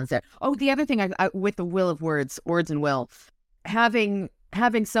balance there. Oh, the other thing I with the will of words and will, having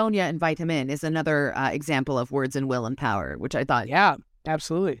Sonia invite him in is another example of words and will and power, which I thought, yeah,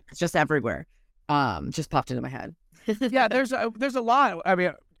 absolutely, it's just everywhere. Just popped into my head. Yeah, there's a lot. I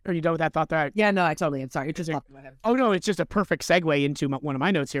mean, are you done with that thought there? Yeah, no, I totally am. Sorry, it just popped in my head. Oh no, it's just a perfect segue into one of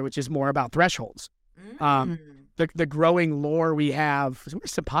my notes here, which is more about thresholds. The growing lore we have.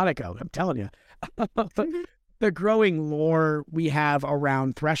 Where's simpatico? I'm telling you. The growing lore we have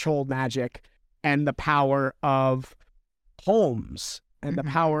around threshold magic and the power of homes and the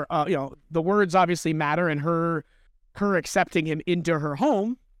power of, the words obviously matter, and her accepting him into her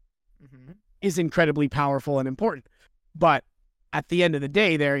home is incredibly powerful and important. But at the end of the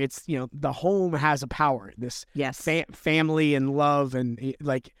day there, it's, the home has a power, this family and love, and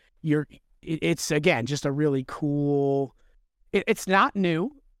like it's again, just a really cool, it's not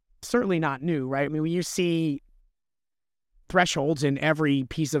new, certainly not new, right? I mean, when you see thresholds in every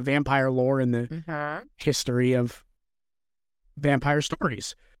piece of vampire lore in the history of vampire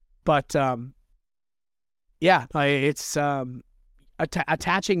stories, but it's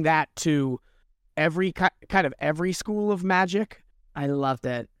attaching that to every kind of every school of magic. I loved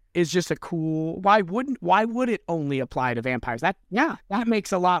it. Is just a cool. Why would it only apply to vampires? That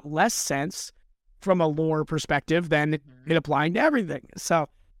makes a lot less sense from a lore perspective than it applying to everything. So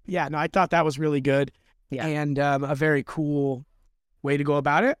I thought that was really good. Yeah. And a very cool way to go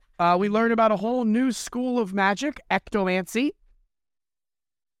about it. We learned about a whole new school of magic, ectomancy.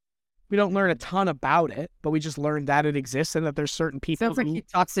 We don't learn a ton about it, but we just learned that it exists and that there's certain people. Sounds like he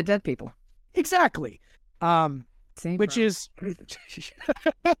talks to dead people. Exactly. Which is.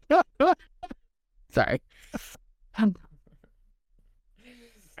 Sorry.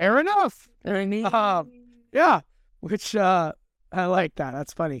 Fair enough. I mean, Yeah, which I like that.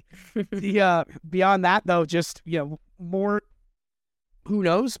 That's funny. The beyond that though, just more. Who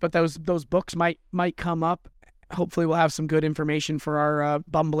knows? But those books might come up. Hopefully, we'll have some good information for our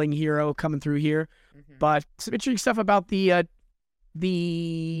bumbling hero coming through here. But some interesting stuff about the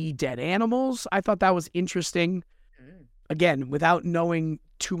dead animals. I thought that was interesting. Again, without knowing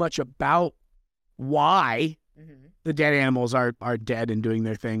too much about why the dead animals are dead and doing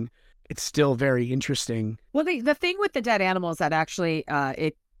their thing, it's still very interesting. Well, the thing with the dead animals that actually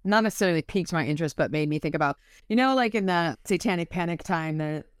it not necessarily piqued my interest, but made me think about, like in the Satanic Panic time,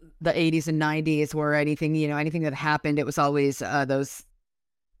 the 80s and 90s, where anything that happened, it was always those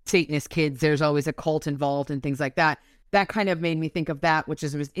Satanist kids. There's always a cult involved and things like that. That kind of made me think of that, which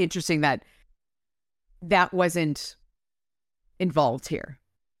was interesting that wasn't involved here,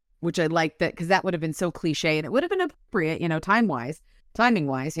 which I liked that, because that would have been so cliche and it would have been appropriate, timing wise,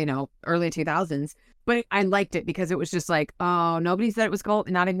 early 2000s. But I liked it because it was just like, oh, nobody said it was cult,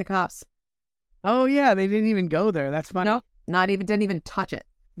 not even the cops. Oh yeah, they didn't even go there. That's funny. No, didn't even touch it.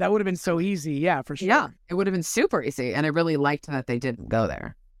 That would have been so easy. Yeah, for sure. Yeah, it would have been super easy, and I really liked that they didn't go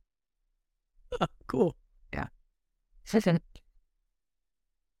there. Cool. Yeah.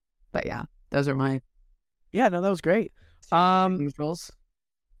 But yeah, those are my. Yeah, no, that was great. Usuals.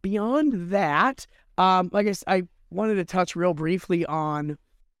 Beyond that, I wanted to touch real briefly on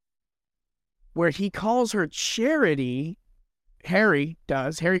where he calls her Charity. Harry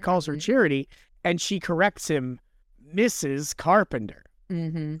calls her Charity, and she corrects him, Mrs. Carpenter.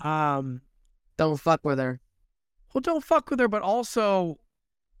 Don't fuck with her. Well, don't fuck with her, but also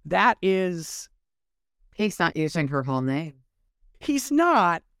that is... He's not using her whole name. He's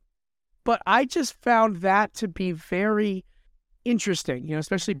not, but I just found that to be very interesting,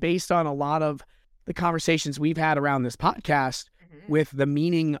 especially based on a lot of the conversations we've had around this podcast with the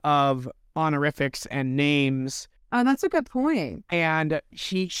meaning of honorifics and names. Oh, that's a good point. And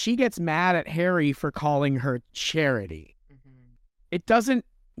she gets mad at Harry for calling her Charity. It doesn't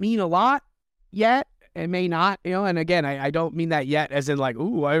mean a lot yet. It may not, and again, I don't mean that yet as in like,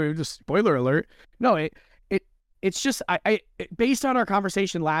 ooh, I just spoiler alert. No, it's just, based on our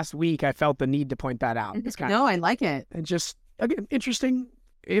conversation last week, I felt the need to point that out. I like it. And just, again, interesting.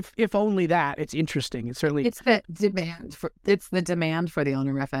 If only that, it's interesting. It's certainly... It's the demand for the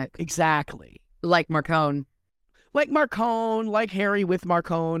honorific. Exactly. Like Marcone. Like Harry with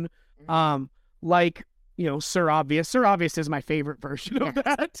Marcone. Like, Sir Obvious. Sir Obvious is my favorite version of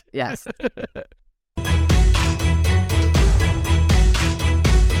that. Yes.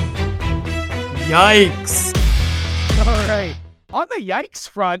 Yikes. All right. On the yikes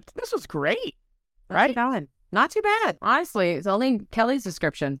front, this was great. Right? Not too bad. Honestly, it's only Kelly's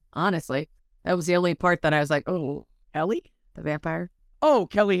description. Honestly, that was the only part that I was like, oh, Ellie? The vampire? Oh,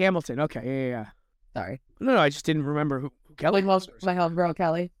 Kelly Hamilton. Okay. Yeah. Sorry. No, I just didn't remember who Kelly was. My homegirl,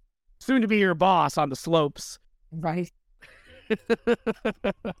 Kelly. Soon to be your boss on the slopes. Right.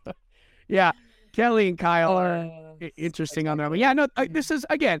 Yeah. Kelly and Kyle are interesting on their own. Yeah, no, this is,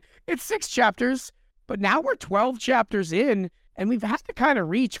 again, it's 6 chapters, but now we're 12 chapters in, and we've had to kind of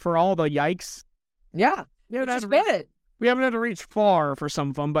reach for all the yikes. Yeah. We haven't had to reach far for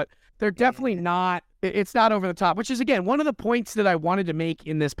some of them, but they're definitely not, it's not over the top, which is, again, one of the points that I wanted to make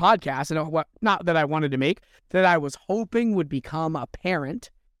in this podcast, and not that I wanted to make, that I was hoping would become apparent,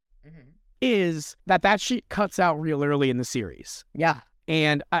 is that shit cuts out real early in the series. Yeah.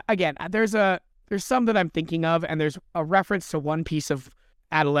 And again, there's some that I'm thinking of, and there's a reference to one piece of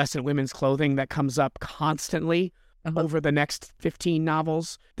adolescent women's clothing that comes up constantly over the next 15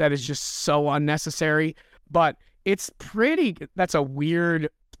 novels that is just so unnecessary. But it's that's a weird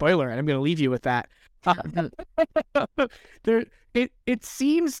spoiler, and I'm going to leave you with that. It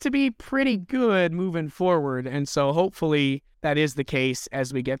seems to be pretty good moving forward, and so hopefully that is the case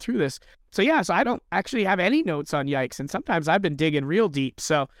as we get through this. So I don't actually have any notes on yikes, and sometimes I've been digging real deep.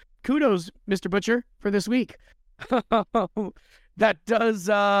 So kudos, Mr. Butcher, for this week. That does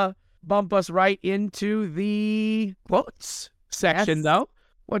bump us right into the quotes section, though.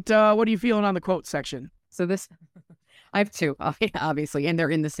 What are you feeling on the quote section? So I have 2, obviously, and they're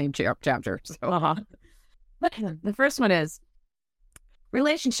in the same chapter. So, the first one is,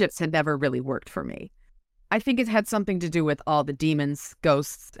 relationships had never really worked for me. I think it had something to do with all the demons,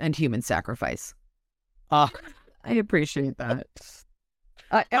 ghosts, and human sacrifice. I appreciate that.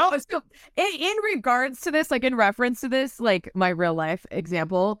 In regards to this, like in reference to this, like my real life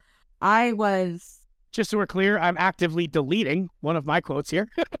example, I was... Just so we're clear, I'm actively deleting one of my quotes here.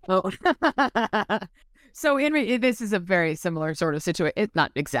 Oh. So this is a very similar sort of situation. It's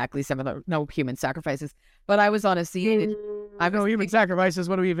not exactly similar, no human sacrifices, but I was on a scene I know human sacrifices.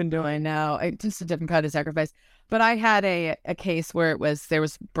 What are we even doing? I know. Just a different kind of sacrifice. But I had a case where there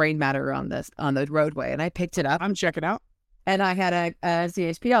was brain matter on the roadway, and I picked it up. I'm checking out. And I had a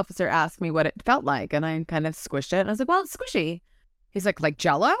CHP officer ask me what it felt like, and I kind of squished it. And I was like, well, it's squishy. He's like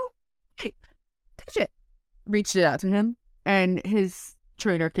Jell-O? Hey, touch it. Reached it out to him, and his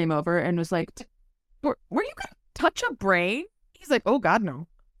trainer came over and was like, were you going to touch a brain? He's like, oh, God, no.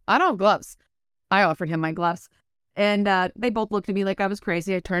 I don't have gloves. I offered him my gloves. And they both looked at me like I was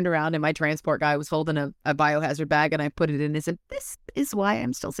crazy. I turned around, and my transport guy was holding a biohazard bag, and I put it in and said, this is why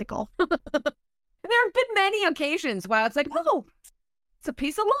I'm still single. There have been many occasions where it's like, oh, it's a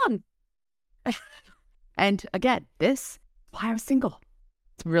piece of lung. And again, this is why I was single.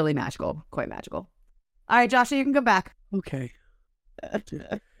 It's really magical, quite magical. All right, Joshua, you can come back. Okay.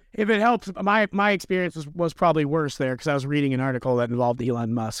 If it helps, my experience was probably worse there because I was reading an article that involved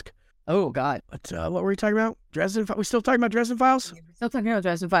Elon Musk. Oh, God. But what were we talking about? Dresden? We still talking about Dresden Files? We're still talking about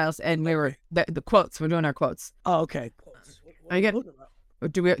Dresden Files, and we were the quotes. We're doing our quotes. Oh, okay. Are you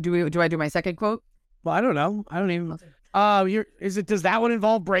good? Do I do my second quote? Well, I don't know. I don't even. Does that one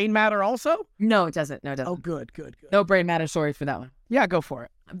involve brain matter also? No, it doesn't. No, it doesn't. Oh, good. No brain matter stories for that one. Yeah, go for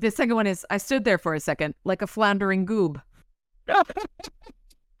it. The second one is, I stood there for a second like a floundering goob.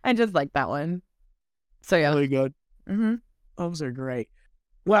 I just like that one. So, yeah. Really good. Mm-hmm. Those are great.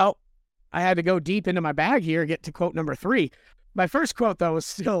 Well, I had to go deep into my bag here, get to quote number 3. My first quote, though, was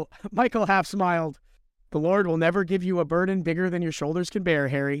still, Michael half smiled. The Lord will never give you a burden bigger than your shoulders can bear,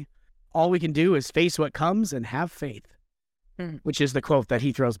 Harry. All we can do is face what comes and have faith. Which is the quote that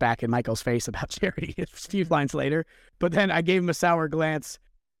he throws back in Michael's face about charity a few lines later. But then I gave him a sour glance.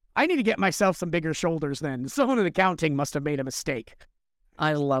 I need to get myself some bigger shoulders then. Someone in accounting must have made a mistake.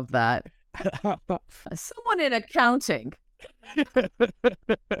 I love that. Someone in accounting.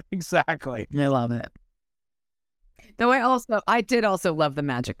 Exactly. I love it. Though I did also love the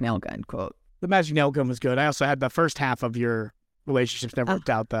magic nail gun quote. The magic nail gun was good. I also had the first half of your relationships never worked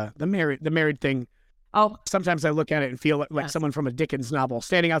out. The married thing. Oh, sometimes I look at it and feel like someone from a Dickens novel,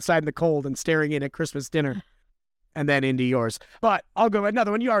 standing outside in the cold and staring in at Christmas dinner, and then into yours. But I'll go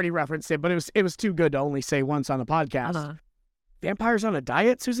another one. You already referenced it, but it was too good to only say once on the podcast. Uh-huh. Vampires on a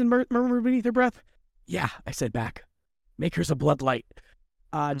diet? Susan murmured beneath her breath. Yeah, I said back. Make hers a bloodlight.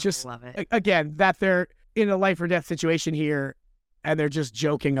 Just love it. Again, that they're in a life or death situation here, and they're just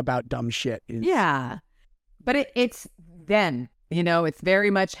joking about dumb shit. Yeah, but it's them. It's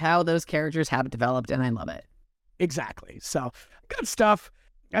very much how those characters have developed, and I love it. Exactly. So, good stuff.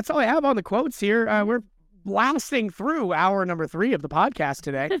 That's all I have on the quotes here. We're blasting through hour number 3 of the podcast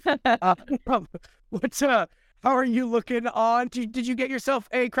today. How are you looking on? Did you get yourself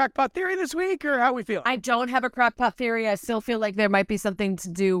a crackpot theory this week, or how we feel? I don't have a crackpot theory. I still feel like there might be something to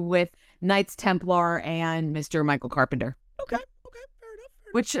do with Knights Templar and Mr. Michael Carpenter. Okay. Fair enough.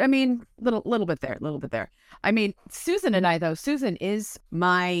 Which, I mean, little bit there. I mean, Susan and I, though, Susan is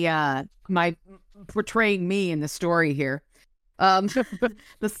my portraying me in the story here.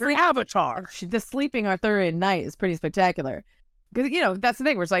 The avatar. The sleeping Arthurian knight is pretty spectacular. Because, that's the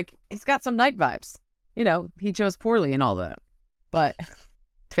thing where it's like, he's got some knight vibes. He chose poorly and all that. But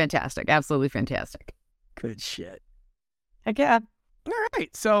fantastic. Absolutely fantastic. Good shit. Heck yeah. All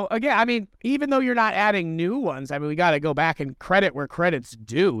right. So, again, I mean, even though you're not adding new ones, I mean, we got to go back and credit where credit's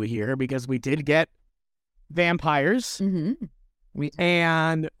due here because we did get vampires. Mm-hmm.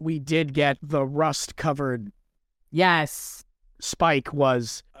 And we did get the rust-covered. Yes. Spike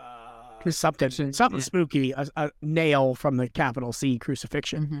was something spooky, a nail from the capital C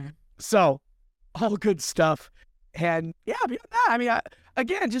crucifixion. Mm-hmm. So, all good stuff. And yeah, beyond that, I mean,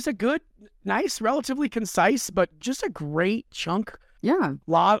 again, just a good, nice, relatively concise, but just a great chunk. Yeah.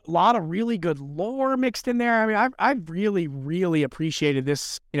 Lot of really good lore mixed in there. I mean, I've really, really appreciated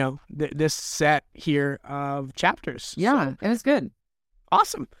this, this set here of chapters. Yeah, so, it was good.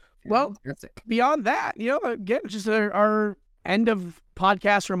 Awesome. Well, beyond that, again, just our end of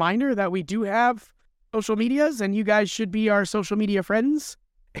podcast reminder that we do have social medias and you guys should be our social media friends.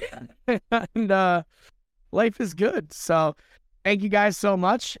 And life is good. So thank you guys so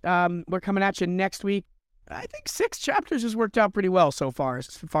much. We're coming at you next week. I think 6 chapters has worked out pretty well so far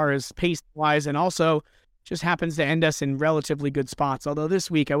as pace wise, and also just happens to end us in relatively good spots. Although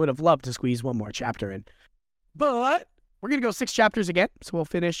this week I would have loved to squeeze one more chapter in. But we're going to go 6 chapters again. So we'll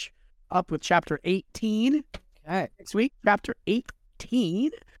finish up with chapter 18 next week. Chapter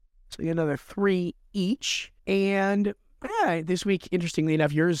 18. So we get another 3 each. And this week, interestingly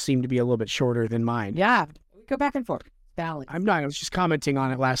enough, yours seemed to be a little bit shorter than mine. Yeah. We go back and forth. Balance. I was just commenting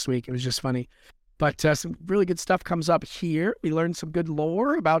on it last week. It was just funny. But some really good stuff comes up here. We learned some good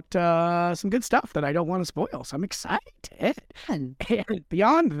lore about some good stuff that I don't want to spoil. So I'm excited. And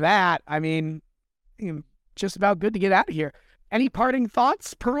beyond that, I mean, just about good to get out of here. Any parting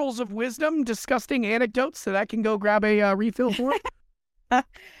thoughts, pearls of wisdom, disgusting anecdotes that I can go grab a refill for? No,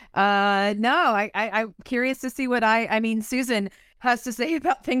 I'm curious to see what Susan has to say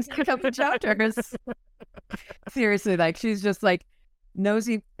about things in a couple chapters. Seriously, like she's just like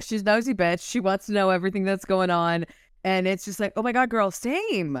nosy. She's nosy bitch. She wants to know everything that's going on, and it's just like, oh my god, girl,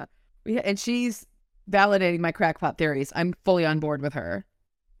 same. Yeah, and she's validating my crackpot theories. I'm fully on board with her.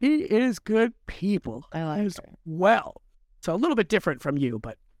 He is good people. I like as her. well. So a little bit different from you,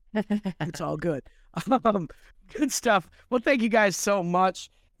 but it's all good. Good stuff. Well, thank you guys so much.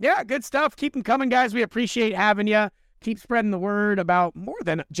 Yeah, good stuff. Keep them coming, guys. We appreciate having you. Keep spreading the word about more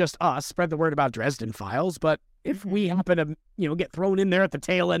than just us. Spread the word about Dresden Files. But if we happen to, get thrown in there at the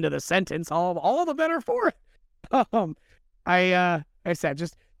tail end of the sentence, all the better for it. I said,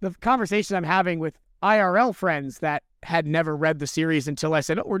 just the conversation I'm having with IRL friends that had never read the series until I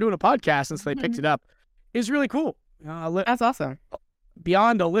said, oh, we're doing a podcast, and so they picked it up, is really cool. That's awesome.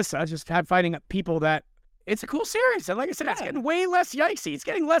 Beyond Alyssa, just finding people that it's a cool series. And like I said, it's getting way less yikesy. It's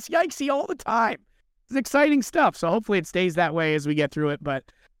getting less yikesy all the time. It's exciting stuff. So hopefully it stays that way as we get through it. But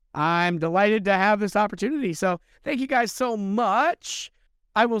I'm delighted to have this opportunity. So thank you guys so much.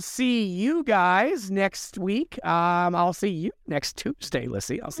 I will see you guys next week. I'll see you next Tuesday,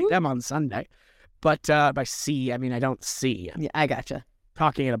 Lissy. I'll see them on Sunday. But by see, I mean I don't see. Yeah, I gotcha.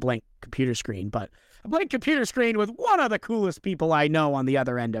 Talking at a blank computer screen, but a blank computer screen with one of the coolest people I know on the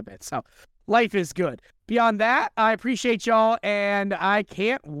other end of it. So life is good. Beyond that, I appreciate y'all, and I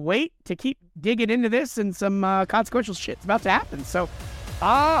can't wait to keep digging into this and some consequential shit's about to happen. So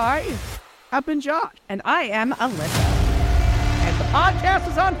I have been Josh. And I am Alyssa. And the podcast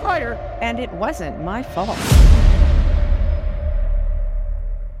is on fire. And it wasn't my fault.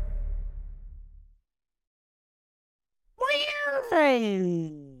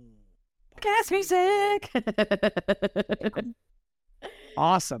 Cast music.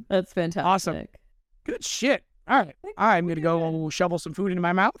 Awesome. That's fantastic. Awesome. Good shit. All right. I'm going to go shovel some food into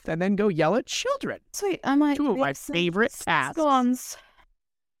my mouth and then go yell at children. Sweet. I might Two of my favorite tasks. Scones.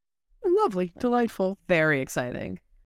 Lovely. Delightful. Very exciting.